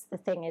that's the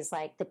thing is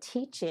like the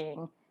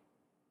teaching,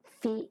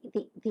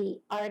 the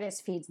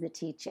artist feeds the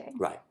teaching.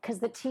 Right. Because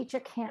the teacher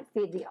can't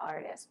feed the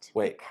artist.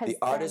 Wait, the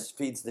artist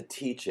feeds the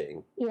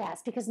teaching.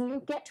 Yes, because when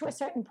you get to a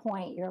certain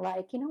point, you're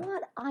like, you know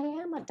what? I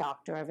am a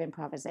doctor of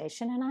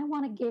improvisation, and I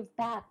want to give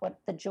back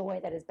the joy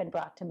that has been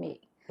brought to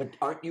me. But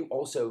aren't you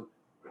also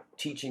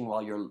teaching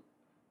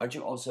aren't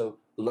you also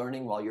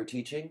learning while you're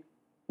teaching?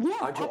 Yeah,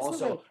 aren't you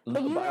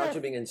absolutely. aren't you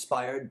being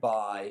inspired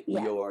by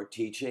Yeah. your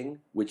teaching,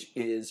 which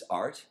is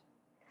art?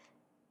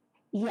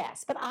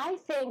 Yes, but I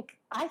think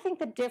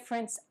the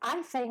difference.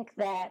 I think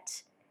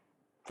that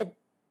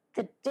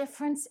the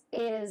difference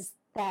is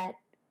that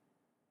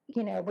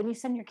when you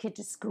send your kid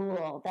to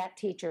school, that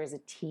teacher is a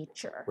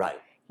teacher. Right.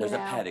 There's a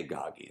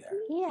pedagogy there.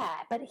 Yeah,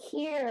 but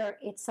here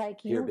it's like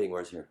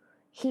Where's here?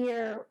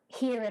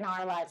 Here in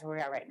our lives where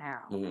we are right now.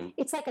 Mm-hmm.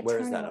 It's like a Where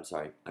turning. is that? I'm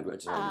sorry. I'm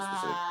just want to be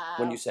specific.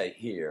 When you say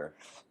here.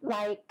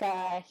 Like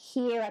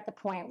here at the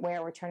point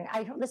where we're turning.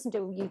 I listened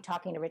to you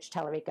talking to Rich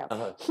Tellerico.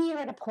 Uh-huh. Here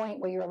at a point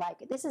where you're like,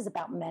 this is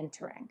about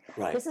mentoring.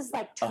 Right. This is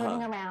like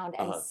turning around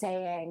and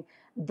saying,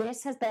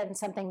 this has been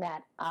something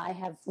that I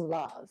have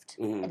loved.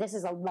 Mm-hmm. This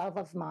is a love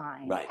of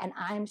mine. Right. And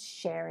I'm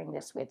sharing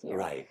this with you.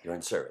 Right. You're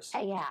in service.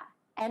 Yeah.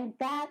 And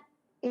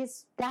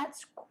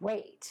that's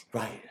great.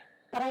 Right.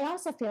 But I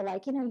also feel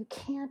like, you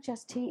can't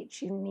just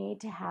teach. You need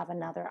to have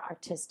another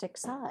artistic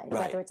side,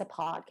 Right. whether it's a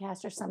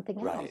podcast or something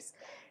Right. else,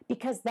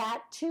 because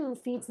that too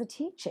feeds the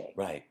teaching.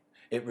 Right.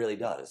 It really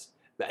does.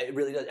 It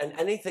really does. And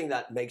anything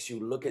that makes you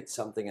look at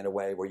something in a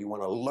way where you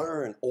want to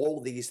learn all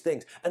these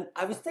things. And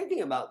I was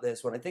thinking about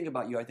this. When I think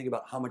about you, I think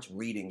about how much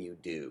reading you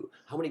do,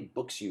 how many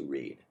books you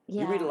read.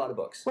 Yeah. You read a lot of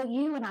books. Well,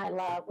 you and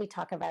I we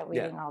talk about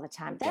reading all the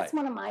time. That's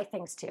Right. one of my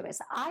things too,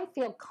 is I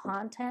feel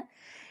content.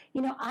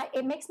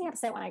 It makes me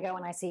upset when I go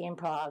and I see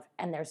improv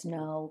and there's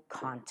no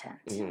content.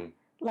 Mm-hmm.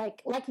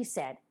 Like you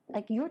said,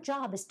 like your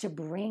job is to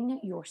bring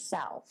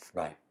yourself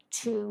Right.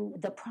 to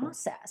the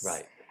process.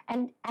 Right.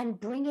 And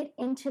bring it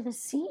into the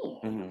scene.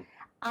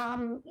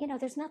 Mm-hmm.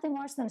 There's nothing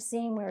worse than a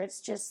scene where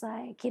it's just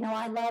like,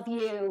 I love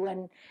you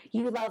and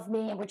you love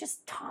me and we're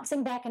just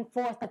tossing back and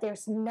forth, but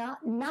there's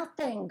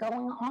nothing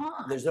going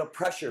on. There's no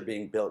pressure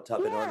being built up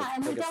in order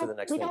to take us to the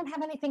next we thing. don't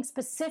have anything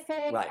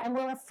specific, Right. and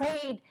we're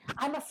afraid.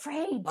 I'm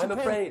afraid to bring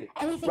afraid.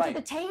 anything Right.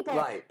 to the table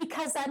Right.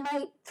 because I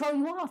might throw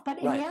you off. But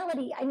in Right.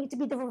 reality, I need to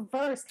be the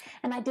reverse,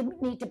 and I didn't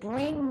need to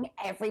bring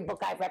every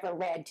book I've ever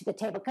read to the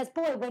table. Because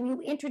boy, when you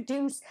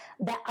introduce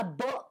a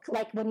book,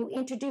 like when you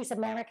introduce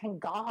American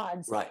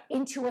Gods Right.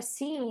 into a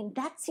scene,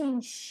 that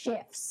scene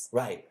shifts.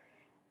 Right.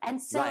 And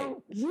so, Right.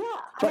 yeah.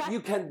 But you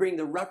can bring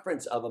the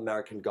reference of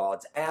American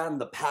Gods and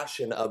the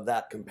passion of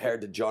that compared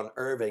to John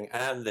Irving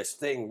and this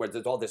thing where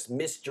there's all this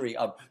mystery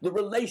of the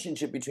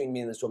relationship between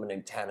me and this woman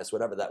named Tanis,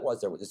 whatever that was.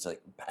 There was just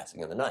like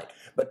passing in the night.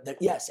 But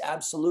yes,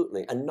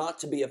 absolutely, and not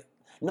to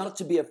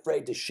be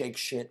afraid to shake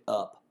shit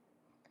up.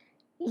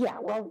 Yeah,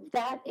 well,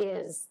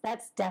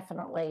 that's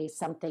definitely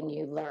something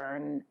you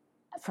learn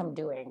from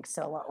doing.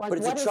 So, like, But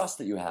it's a trust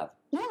that you have.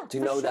 Yeah, To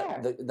for know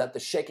sure. that the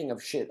shaking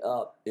of shit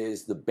up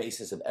is the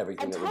basis of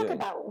everything And that we're talk doing.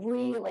 about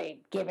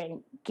really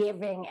giving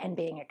and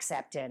being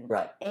accepted.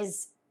 Right.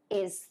 Is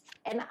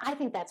and I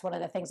think that's one of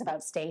the things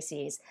about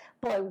Stacey's.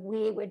 Boy,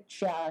 we would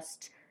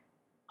just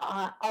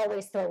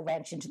always throw a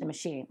wrench into the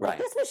machine. Like, Right.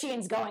 this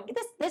machine's going.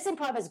 This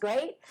improv is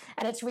great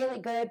and it's really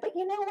good, but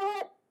you know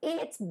what?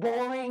 It's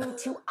boring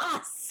to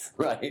us.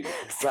 Right,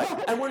 So,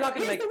 right. And we're not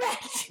going to here's make... the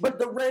wrench. But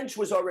the wrench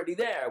was already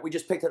there. We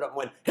just picked it up and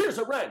went, here's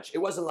a wrench. It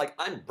wasn't like,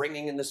 I'm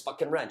bringing in this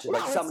fucking wrench. No,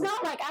 Like it's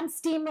not like I'm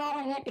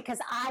steamrolling it because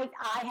I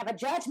have a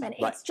judgment.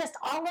 Right. It's just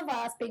all of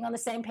us being on the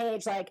same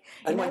page. Like,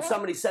 And you know when what?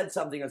 somebody said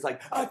something, it's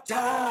like,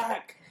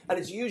 attack! And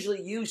it's usually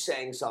you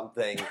saying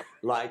something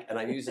like, and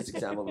I've used this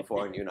example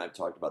before, and you and I have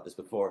talked about this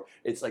before.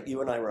 It's like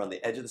you and I were on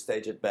the edge of the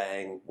stage at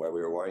Bang, where we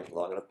were wearing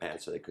long enough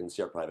pants so they couldn't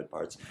see our private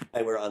parts.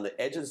 And we were on the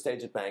edge of the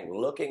stage at Bang,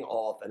 looking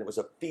off, and it was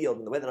a field.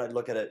 And the way that I'd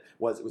look at it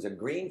was a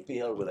green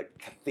field with a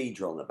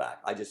cathedral in the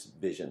back. I just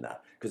visioned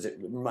that because it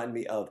reminded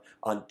me of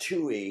on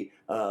Tui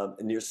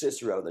near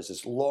Cicero. There's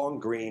this long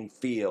green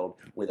field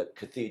with a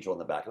cathedral in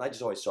the back, and I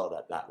just always saw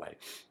that way.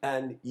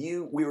 And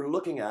we were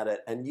looking at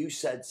it, and you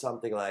said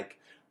something like,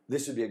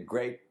 this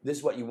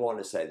is what you want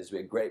to say, this would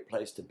be a great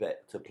place to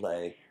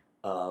play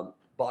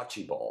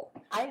bocce ball.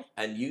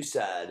 And you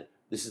said,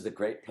 this is the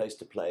great place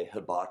to play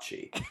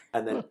hibachi.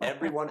 And then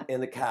everyone in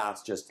the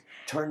cast just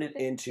turned it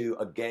into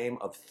a game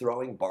of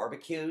throwing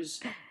barbecues,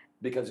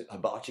 because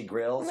hibachi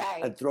grills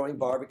and throwing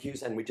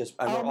barbecues, and we're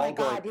Oh all my going,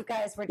 God, you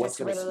guys were what's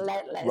just gonna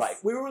relentless. Right.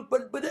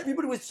 But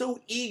everybody was so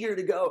eager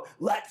to go,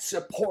 let's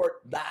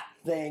support that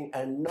thing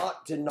and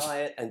not deny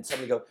it. And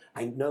somebody go,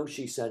 I know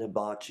she said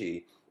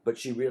hibachi, but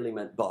she really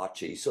meant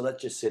bocce. So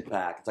let's just sit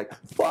back. It's like,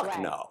 fuck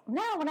Right. no.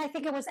 No, and I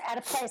think it was at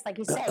a place like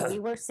you said. We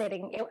were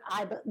sitting.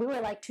 We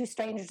were like two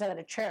strangers at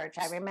a church.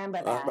 I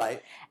remember that.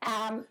 Right.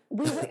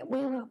 We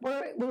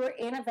were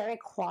in a very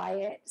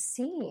quiet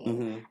scene,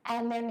 Mm-hmm.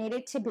 and there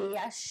needed to be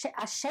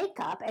a shake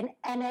up, and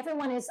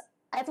everyone's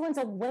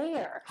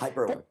aware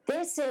Hyper. that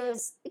this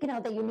is,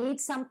 that you need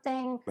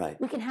something. Right.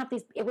 We can have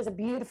these. It was a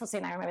beautiful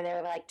scene. I remember there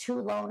were like two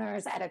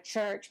loners at a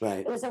church. Right.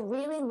 It was a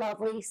really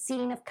lovely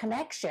scene of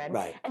connection.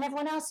 Right. And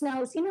everyone else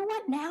knows, you know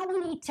what? Now we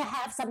need to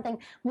have something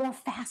more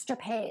faster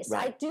paced.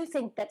 Right. I do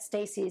think that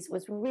Stacey's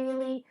was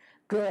really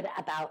good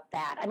about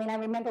that. I mean, I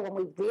remember when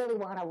we really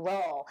want to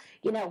roll,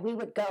 we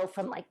would go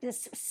from like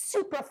this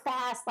super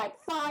fast, like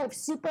 5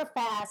 super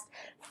fast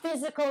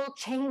physical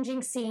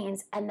changing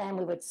scenes, and then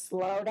we would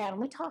slow down.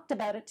 We talked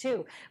about it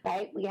too,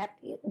 right?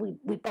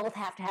 We both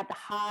have to have the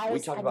highs. We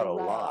talked and about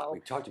the a lot. low. We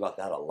talked about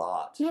that a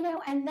lot.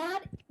 And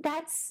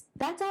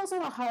that's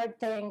also a hard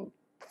thing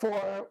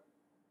for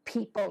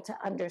people to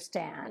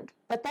understand.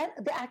 But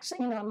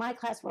actually, in my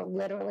class, we're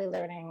literally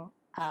learning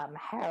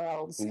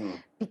Harold's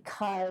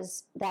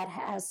because that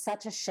has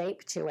such a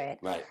shape to it.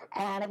 Right.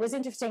 And it was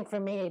interesting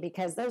for me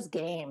because those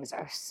games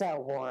are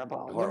so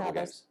horrible. Horrible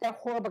games. They're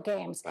horrible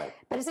games. Right.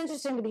 But it's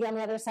interesting to be on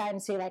the other side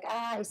and see like,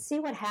 I see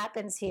what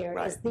happens here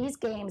is Right. these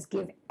games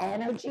give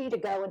energy to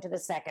go into the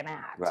second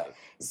act. Right.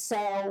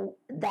 So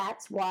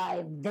that's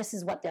why this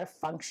is what their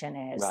function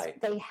is. Right.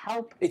 They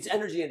help. It's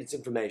energy and it's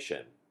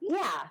information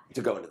Yeah.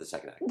 to go into the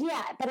second act.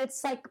 Yeah, but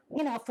it's like,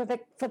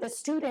 for the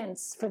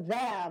students, for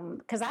them,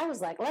 because I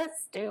was like,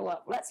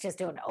 let's just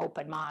do an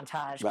open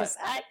montage, because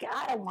I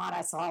don't want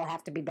us all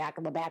have to be back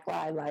in the back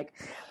line like,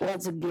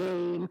 what's a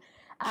game?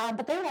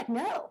 But they were like,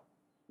 no.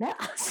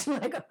 It's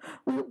like,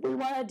 we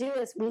want to do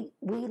this.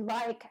 We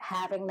like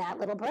having that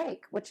little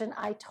break, which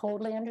I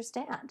totally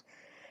understand.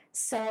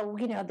 So,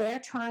 they're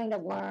trying to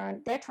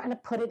learn, they're trying to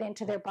put it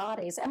into their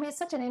bodies. I mean, it's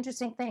such an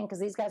interesting thing because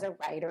these guys are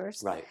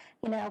writers. Right.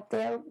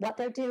 What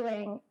they're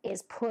doing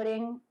is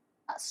putting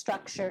a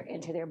structure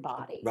into their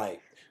body.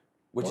 Right.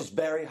 Which is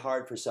very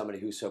hard for somebody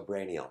who's so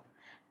brainial.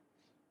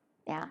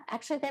 Yeah,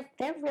 actually,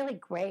 they're really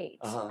great.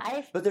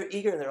 Uh-huh. But they're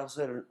eager, and they're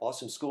also at an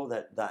awesome school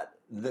that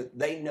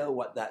they know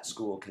what that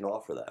school can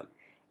offer them.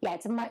 Yeah,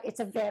 it's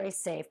a very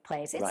safe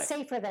place. It's Right.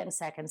 safer than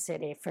Second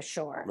City for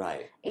sure.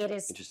 Right. It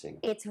is Interesting.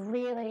 It's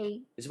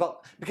really It's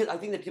about, because I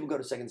think that people go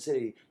to Second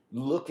City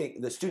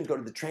the students go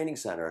to the training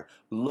center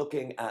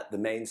looking at the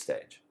main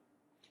stage.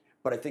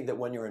 But I think that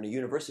when you're in a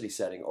university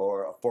setting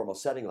or a formal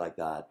setting like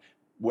that,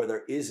 where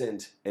there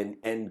isn't an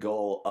end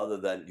goal other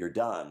than you're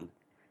done,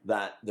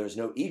 that there's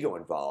no ego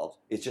involved,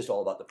 it's just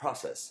all about the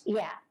process.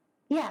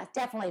 Yeah,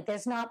 definitely.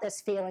 There's not this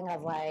feeling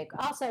of like,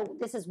 also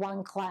this is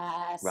one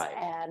class, Right.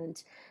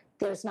 and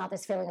there's not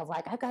this feeling of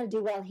like, I've got to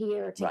do well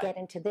here to Right. get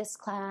into this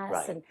class.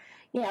 Right. And,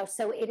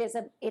 so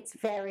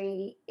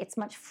it's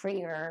much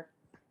freer.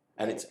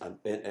 And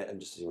I'm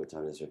just seeing what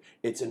time it is here.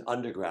 It's an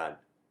undergrad.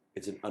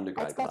 It's an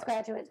undergrad It's both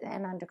class. graduates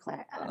and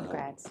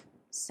undergrads.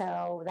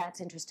 So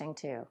that's interesting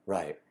too.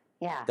 Right.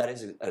 Yeah. That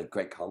is a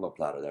great combo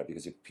platter there,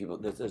 because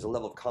there's a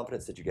level of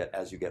confidence that you get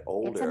as you get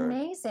older. It's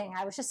amazing.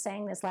 I was just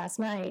saying this last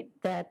night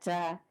that,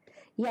 that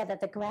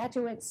the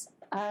graduates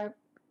are,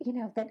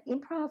 that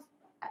improv,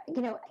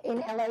 in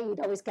LA, you'd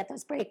always get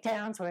those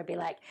breakdowns where it'd be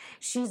like,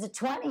 she's a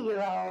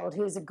 20-year-old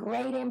who's a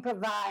great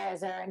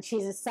improviser, and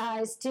she's a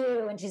size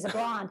 2, and she's a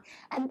blonde.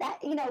 And that,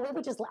 we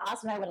would just,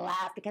 Austin and I would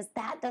laugh because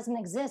that doesn't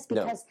exist,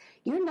 because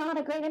you're not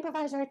a great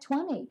improviser at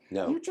 20.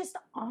 No. You just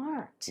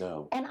aren't.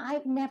 No. And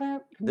I've never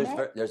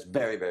There's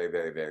very, very,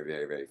 very, very,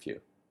 very, very few.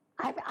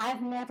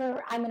 I've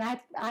never. I mean,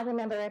 I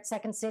remember at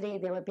Second City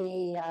there would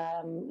be,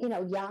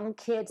 young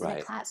kids in Right.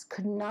 the class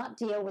could not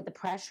deal with the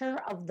pressure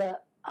of the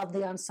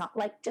ensemble,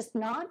 like just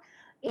not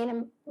in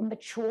a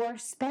mature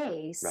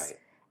space, Right.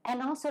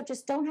 and also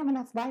just don't have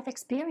enough life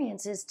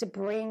experiences to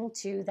bring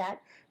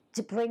that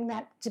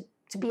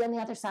to be on the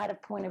other side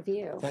of point of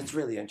view. That's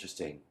really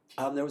interesting.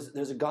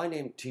 There's a guy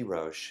named T.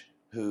 Roche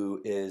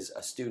who is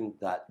a student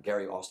that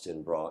Gary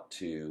Austin brought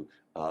to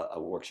a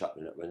workshop,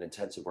 an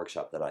intensive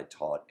workshop that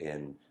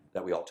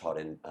we all taught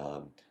in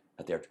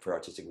at the for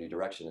Artistic New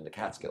Direction in the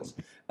Catskills,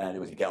 and it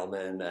was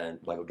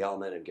Michael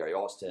Gelman and Gary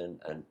Austin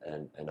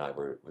and I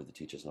were the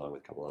teachers, along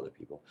with a couple other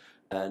people.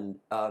 And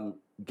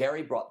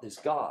Gary brought this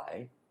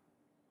guy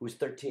who was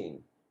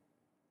 13.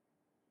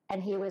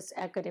 And he was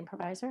a good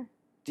improviser.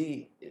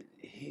 He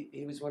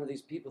was one of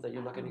these people that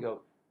you look and you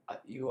go,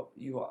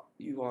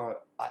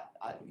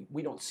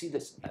 we don't see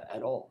this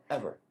at all,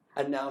 ever.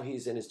 And now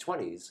he's in his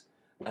 20s,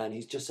 and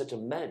he's just such a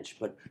mensch.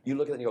 But you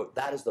look at it and you go,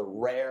 that is the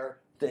rare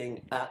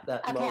thing at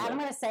that moment. Okay, I'm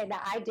going to say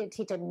that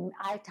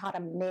I taught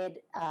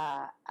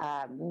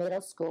a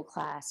middle school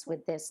class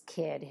with this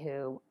kid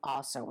who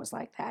also was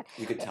like that.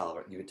 You could tell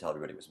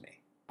everybody it was me.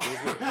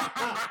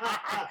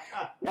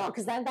 No,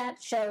 because then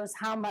that shows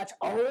how much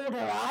older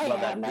I Well,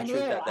 am than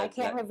you. I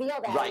can't reveal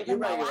that. Right, you're even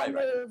right, though you're I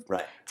right, moved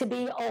right. to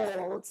be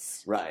old.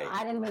 Right.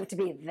 I didn't move to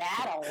be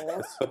that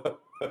old.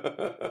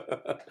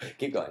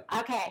 Keep going.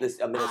 Okay. This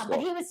middle school. But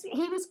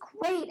he was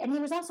great, and he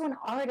was also an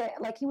artist.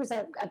 Like he was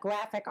a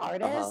graphic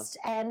artist,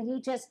 and he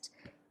just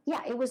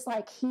it was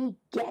like he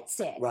gets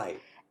it.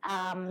 Right.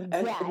 And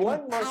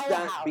what must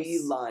that powerhouse. be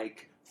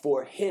like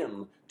for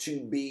him to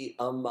be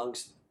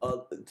amongst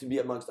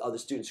other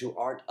students who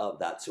aren't of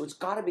that? So it's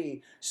got to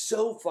be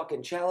so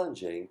fucking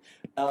challenging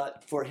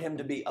for him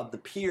to be of the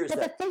peers.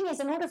 But the thing is,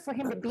 in order for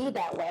him to be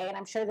that way, and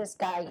I'm sure this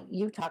guy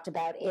you talked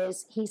about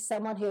is he's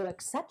someone who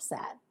accepts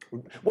that.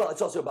 Well,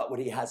 it's also about what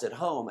he has at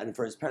home, and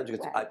for his parents.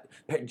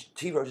 Because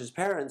T. Rose's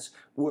parents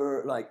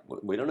were like,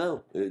 "We don't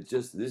know. It's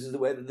just this is the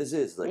way that this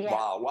is." Like,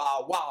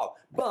 wow.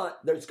 But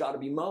there's got to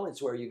be moments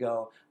where you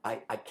go, I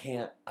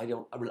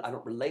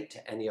don't relate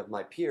to any of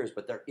my peers,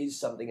 but there is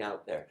something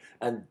out there.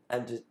 And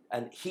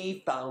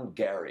he found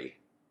Gary,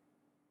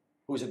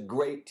 who's a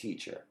great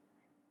teacher.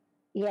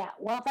 Yeah,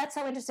 well, that's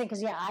so interesting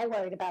because, I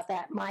worried about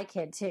that, my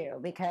kid, too,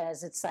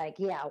 because it's like,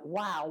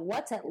 wow,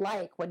 what's it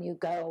like when you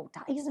go,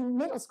 he's in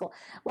middle school.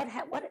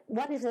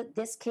 What is it,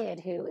 this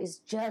kid who is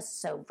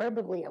just so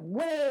verbally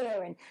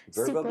aware and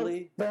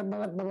verbally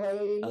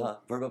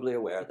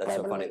aware. That's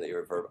so funny that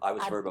you're I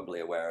was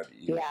verbally aware of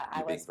you.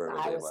 I was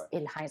aware.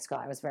 In high school,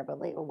 I was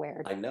verbally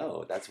aware. I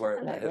know, that's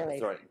where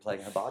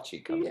playing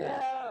hibachi comes in.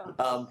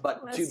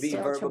 But That's to be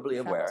still verbally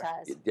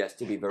aware, yes,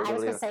 to be verbally I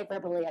was aware. going to say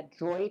verbally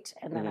adroit,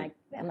 and then I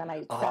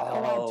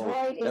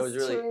adroit is that was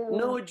really too.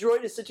 No,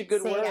 adroit is such a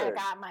good See, word. I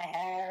got my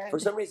hair. For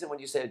some reason, when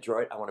you say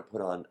adroit, I want to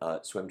put on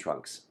swim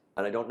trunks,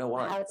 and I don't know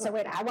why. Oh, it's so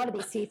weird. I want to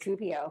be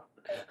C-3PO.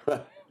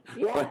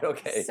 Yeah.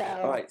 Okay. So,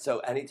 all right. So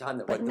anytime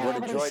that but the word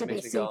nobody adroit should be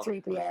makes me go,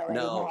 C-3PO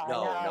anymore.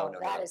 no.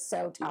 That is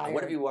so tired.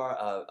 What if you wore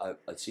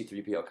a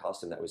C-3PO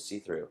costume that was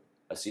see-through?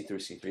 A see-through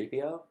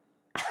C-3PO?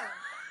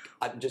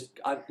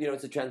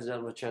 It's a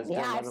transcendental.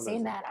 Yeah, I've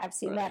seen that. I've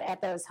seen that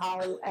at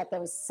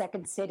those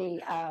Second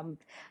City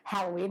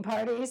Halloween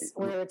parties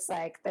where it's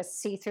like the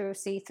see-through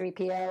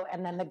C-3PO,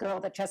 and then the girl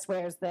that just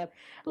wears the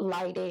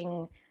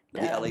lighting.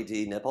 The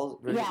LED nipple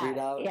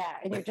readout? Yeah,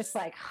 and you're just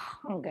like,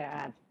 oh,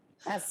 God.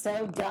 That's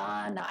so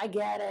done. I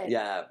get it.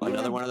 Yeah,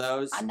 another one of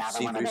those.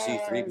 See-through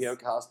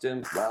C-3PO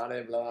costume.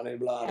 Bloody.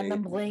 And the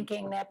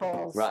blinking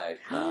nipples. Right.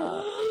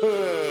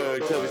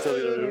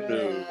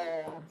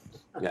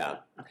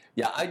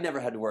 Yeah. I never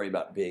had to worry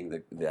about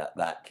being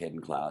that kid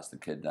in class, the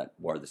kid that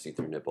wore the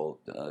see-through nipple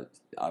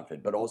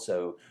outfit, but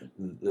also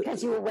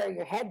because you were wearing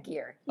your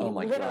headgear. You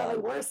literally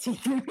wore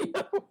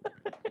C-3PO.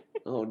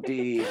 Oh,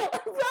 Dee. I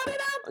brought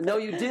it up. No,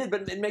 you did,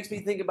 but it makes me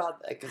think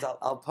about, because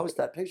I'll post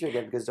that picture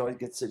again because it always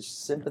gets such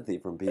sympathy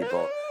from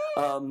people.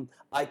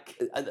 I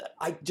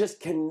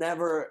just can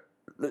never.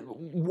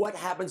 What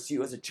happens to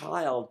you as a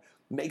child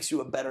makes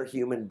you a better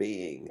human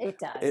being. It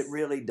does. It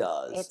really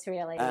does. It's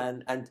really.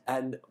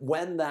 And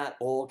when that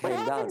all came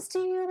down. What happens to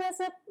you as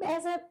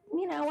a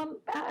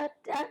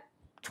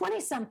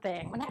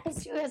 20-something? What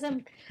happens to you as a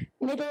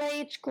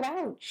middle-aged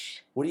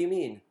grouch? What do you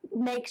mean?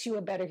 Makes you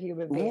a better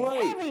human being.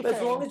 Right. Everything.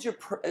 As long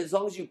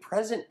as you're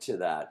present to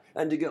that,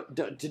 and to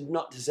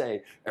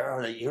say,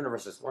 oh, the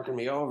universe is working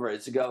me over.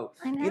 It's to go.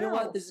 I know. You know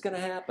what? This is going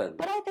to happen.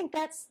 But I think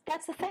that's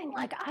the thing.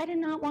 Like, I did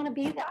not want to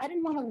be that. I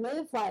didn't want to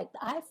live like.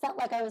 I felt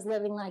like I was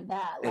living like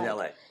that. In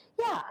LA.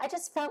 Yeah, I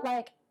just felt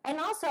like, and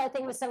also I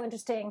think it was so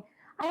interesting.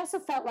 I also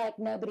felt like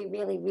nobody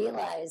really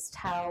realized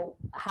how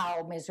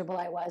miserable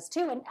I was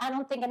too, and I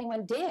don't think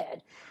anyone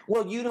did.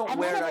 Well, you don't and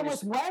wear it. And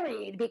was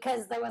worried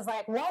because there was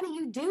like, "What are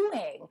you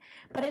doing?"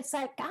 But it's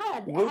like,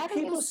 God, were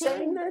people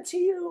saying that to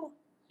you?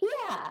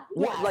 Yeah.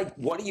 Like,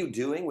 what are you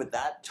doing with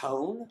that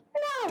tone?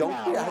 No, don't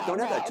have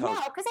that tone.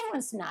 No, because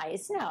everyone's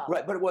nice. No.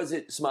 Right, but was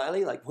it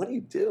smiley? Like, what are you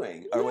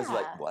doing? Or was it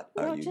like, what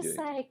are you doing? Just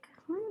like,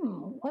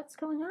 what's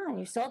going on?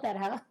 You sold that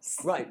house.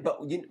 Right,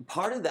 but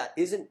part of that,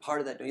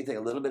 don't you think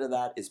a little bit of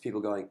that is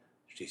people going,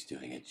 she's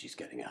doing it, she's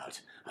getting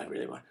out. I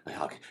really want,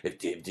 if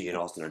Dee and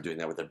Austin are doing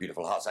that with their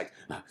beautiful house,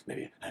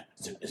 maybe. I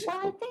think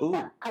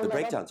the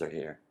breakdowns are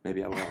here.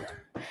 Maybe I won't.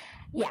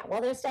 Yeah,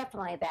 well, there's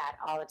definitely that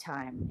all the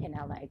time in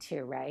LA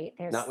too, right?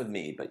 Not with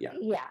me, but yeah.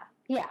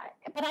 Yeah,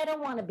 but I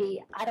don't want to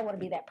be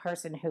that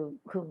person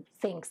who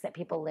thinks that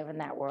people live in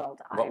that world.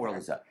 What world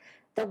is that?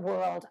 The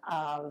world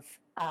of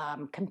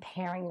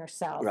comparing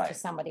yourself to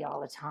somebody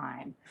all the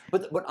time.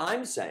 But what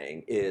I'm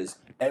saying is,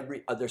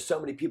 there's so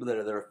many people that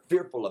are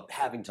fearful of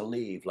having to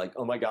leave. Like,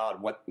 oh my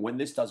God, when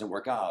this doesn't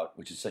work out,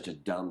 which is such a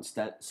dumb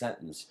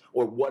sentence,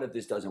 or what if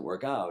this doesn't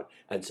work out,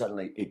 and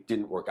suddenly it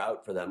didn't work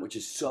out for them, which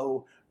is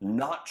so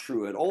not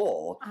true at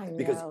all. I know.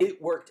 Because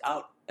it worked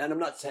out. And I'm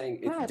not saying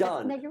it's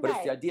done, but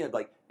it's the idea of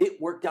like,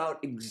 it worked out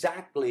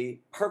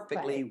exactly,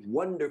 perfectly,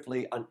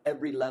 wonderfully on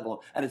every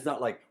level. And it's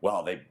not like,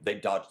 well, they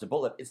dodged a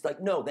bullet. It's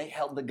like, no, they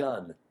held the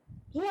gun.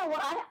 Yeah, well,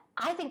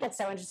 I think that's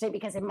so interesting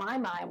because in my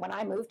mind, when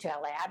I moved to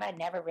LA, I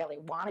never really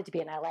wanted to be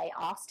in LA.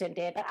 Austin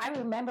did, but I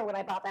remember when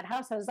I bought that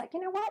house, I was like,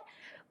 you know what?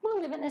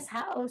 We'll live in this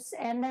house,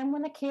 and then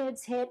when the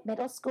kids hit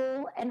middle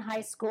school and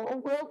high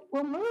school,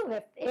 we'll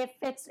move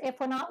if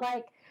we're not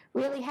like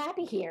really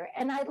happy here.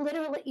 And I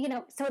literally,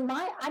 so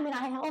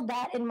I held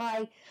that in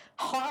my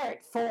heart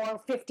for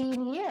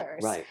 15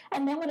 years. Right.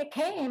 And then when it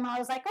came, I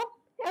was like, oh.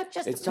 It's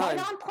just right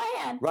on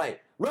plan. Right.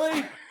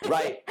 Right?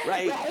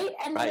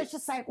 And right. it's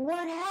just like,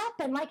 what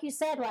happened? Like you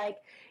said, like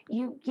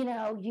you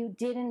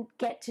didn't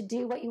get to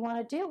do what you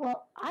want to do.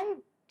 Well, I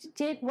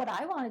did what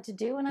I wanted to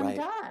do and I'm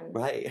done.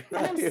 Right.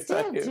 And I'm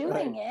still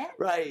doing it.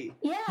 Right.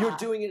 Yeah. You're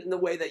doing it in the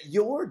way that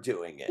you're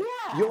doing it.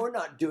 Yeah. You're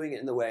not doing it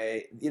in the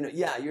way, you're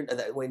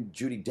when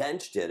Judi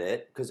Dench did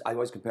it, because I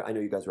always compare, I know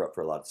you guys were up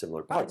for a lot of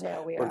similar parts. I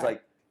know we but are. It's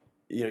like,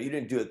 you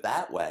didn't do it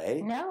that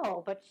way.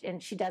 No,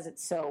 and she does it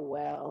so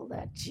well,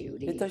 that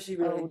Judi. Does she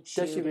really? Oh,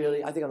 Does she Judi.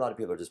 really? I think a lot of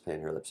people are just paying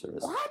her lip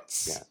service.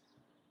 What? Yeah.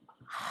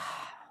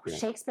 Yeah.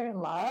 Shakespeare in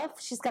Love?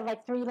 She's got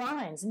like 3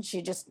 lines and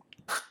she just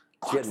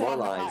She had clocks it more on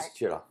the lines. heart.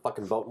 She had a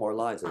fucking boat more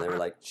lines, and they were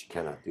like, she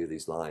cannot do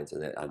these lines.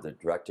 And the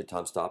director,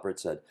 Tom Stoppard,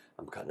 said,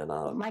 I'm cutting them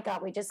Oh out. my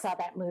God, we just saw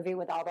that movie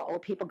with all the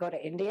old people go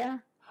to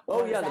India. Oh,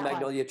 What was yeah, the that one?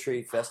 Magnolia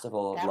Tree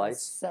Festival of That was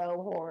Lights.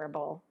 so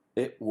horrible.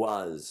 It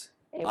was.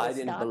 It I was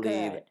didn't not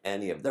believe good.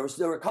 any of. There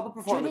were a couple Judi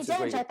performances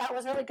where Dench, I thought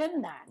was really good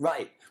in that.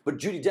 right, but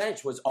Judi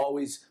Dench was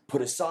always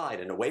put aside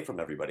and away from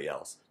everybody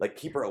else, like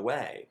keep her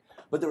away.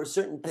 But there were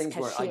certain things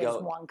where Because I she is go,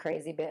 one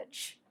crazy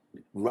bitch.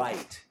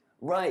 right.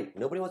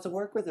 Nobody wants to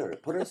work with her.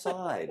 Put her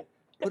aside.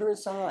 Put her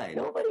aside.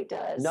 Nobody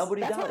does.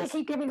 Nobody That's why does. they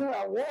keep giving her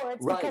awards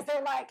Right. because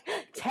they're like,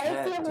 take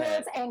the Ted,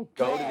 awards and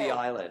Go to the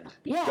island.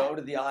 Yeah. Go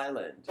to the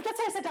island. But that's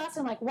why I said to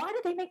Austin, like, why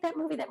did they make that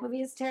movie? That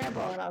movie is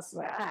terrible. And I was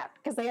like,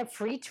 because they have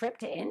free trip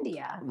to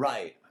India.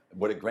 Right.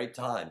 What a great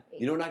time.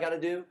 You know what I got to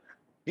do?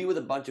 Be with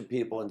a bunch of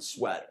people and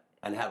sweat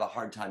and have a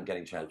hard time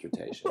getting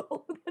transportation.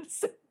 Oh, that's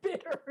so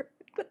bitter.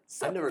 That's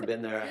so I've never bitter.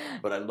 been there,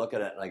 but I look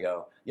at it and I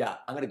go, yeah,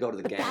 I'm going to go to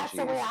the But Ganges. that's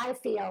the way I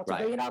feel. To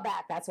Right. bring it all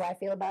back, that's what I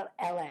feel about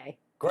LA.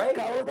 Great.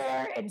 Go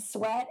there and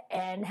sweat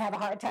and have a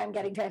hard time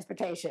getting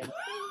transportation.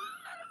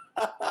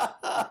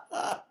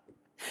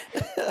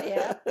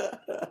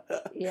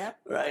 Yep.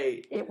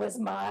 Right. It was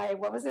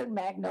what was it,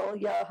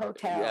 Magnolia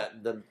Hotel. Yeah,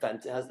 the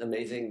fantastic,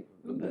 amazing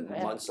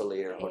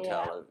Rensselaer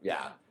Hotel.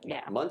 Yeah.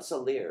 Yeah.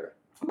 Rensselaer.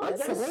 Is that a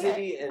Rensselaer.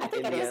 city in I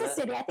think Indiana? it is a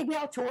city. I think we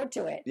all toured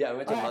to it. Yeah, we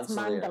went to That's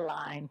Rensselaer.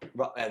 Mundelein.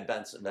 And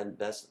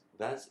Rensselaer.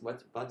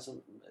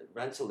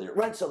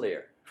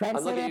 I'm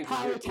looking Rensselaer at you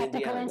 'cause you're an Polytechnical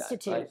Indiana guy,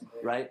 Institute.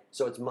 right?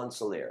 So it's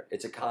Rensselaer.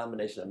 It's a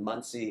combination of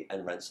Muncie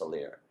and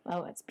Rensselaer.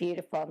 Oh, it's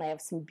beautiful. And they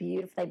have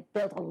they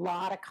built a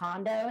lot of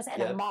condos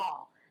and Yeah. a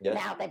mall. Yeah.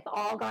 Now they've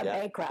all gone Yeah,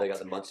 bankrupt. they got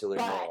the Rensselaer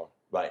But- Mall.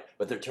 Right,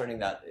 but they're turning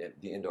the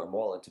indoor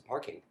mall into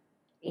parking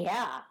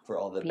Yeah. for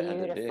all the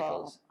abandoned Beautiful.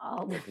 vehicles.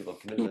 All the Where people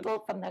have committed. people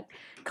from the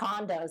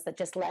condos that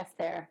just left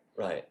their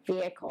Right,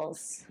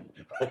 vehicles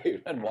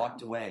right, and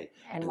walked away.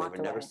 and they walked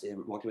were never away.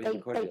 walked away from the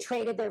court. They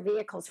traded their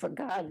vehicles for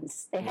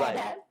guns. They had Right.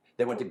 that.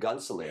 They went to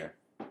Rensselaer.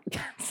 I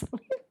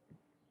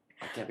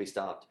can't be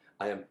stopped.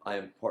 I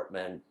am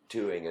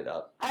portmanteauing it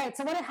up. All right.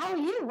 So how are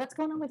you? What's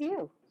going on with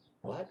you?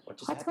 What? What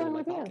just What's happened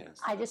going to on my with you? podcast?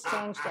 I just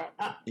changed it.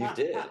 You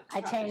did.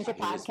 I changed your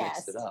You just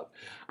mixed podcast. it up.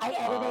 I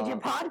edited your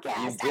You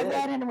podcast. I did.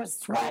 read it and it was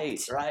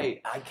swept.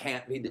 Right. I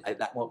can't be.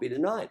 That won't be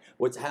denied.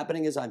 What's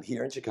happening is I'm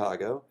here in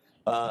Chicago,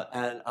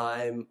 and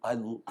I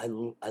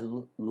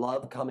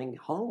love coming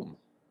home.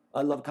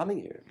 I love coming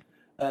here,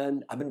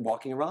 and I've been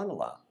walking around a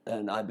lot,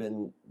 and I've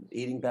been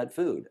eating bad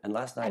food. And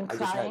last night And I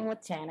just crying had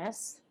with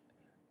Janice.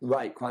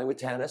 crying with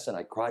Tanis, and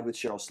I cried with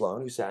Cheryl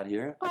Sloan, who sat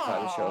here. I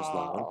cried with Cheryl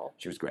Sloan. Oh.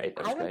 She was great.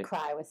 That I was would great.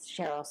 cry with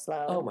Cheryl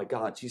Sloan. Oh my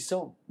God, she's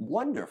so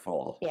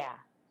wonderful. Yeah.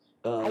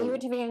 Are you Um,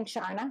 interviewing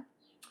Sharna?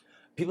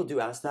 People do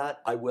ask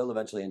that. I will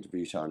eventually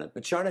interview Sharna.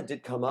 But Sharna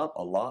did come up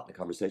a lot in the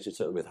conversation,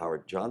 certainly with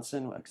Howard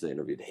Johnson, because I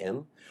interviewed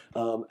him.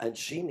 And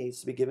she needs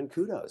to be given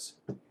kudos.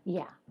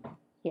 Yeah.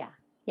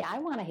 I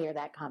want to hear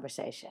that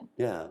conversation.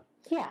 Yeah.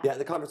 Yeah. Yeah,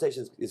 the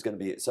conversation is going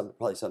to be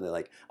probably something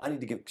like, I need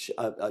to give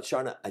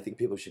Sharna, I think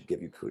people should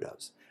give you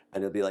kudos.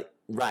 And it'll be like,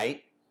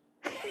 right,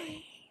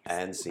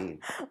 and scene.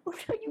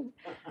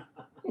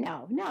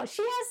 No.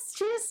 She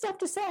has stuff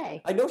to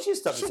say. I know she has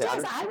stuff She to say.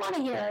 does. I want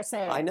to hear her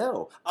say. I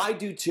know. I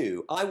do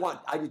too.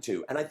 I do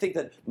too. And I think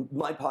that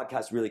my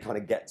podcast really kind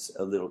of gets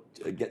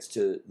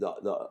to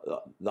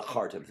the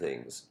heart of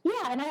things. Yeah,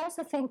 and I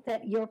also think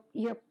that you're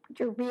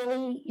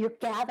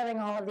gathering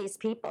all of these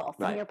people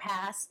from Right. your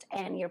past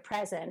and your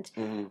present,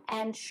 Mhm.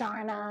 and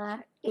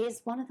Sharna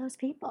is one of those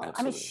people.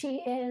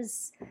 Absolutely. I mean,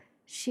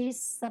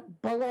 she's the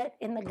bullet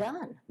in the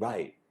gun.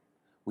 Right.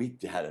 We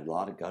had a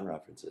lot of gun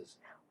references.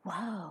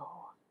 Whoa.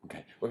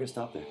 Okay, we're going to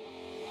stop there.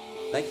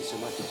 Thank you so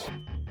much.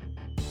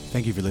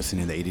 Thank you for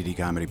listening to the ADD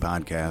Comedy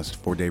Podcast.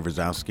 For Dave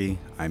Rosowski,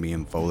 I'm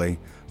Ian Foley.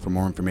 For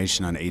more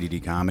information on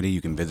ADD Comedy, you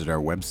can visit our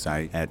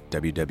website at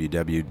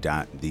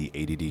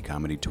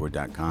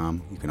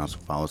www.theaddcomedytour.com. You can also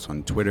follow us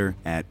on Twitter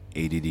at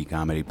ADD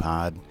Comedy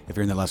Pod. If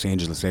you're in the Los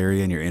Angeles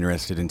area and you're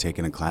interested in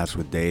taking a class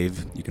with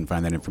Dave, you can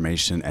find that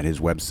information at his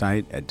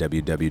website at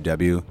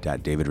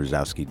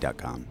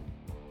www.davidrosowski.com.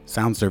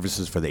 Sound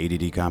services for the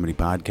ADD Comedy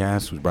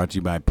Podcast was brought to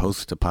you by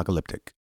Post Apocalyptic.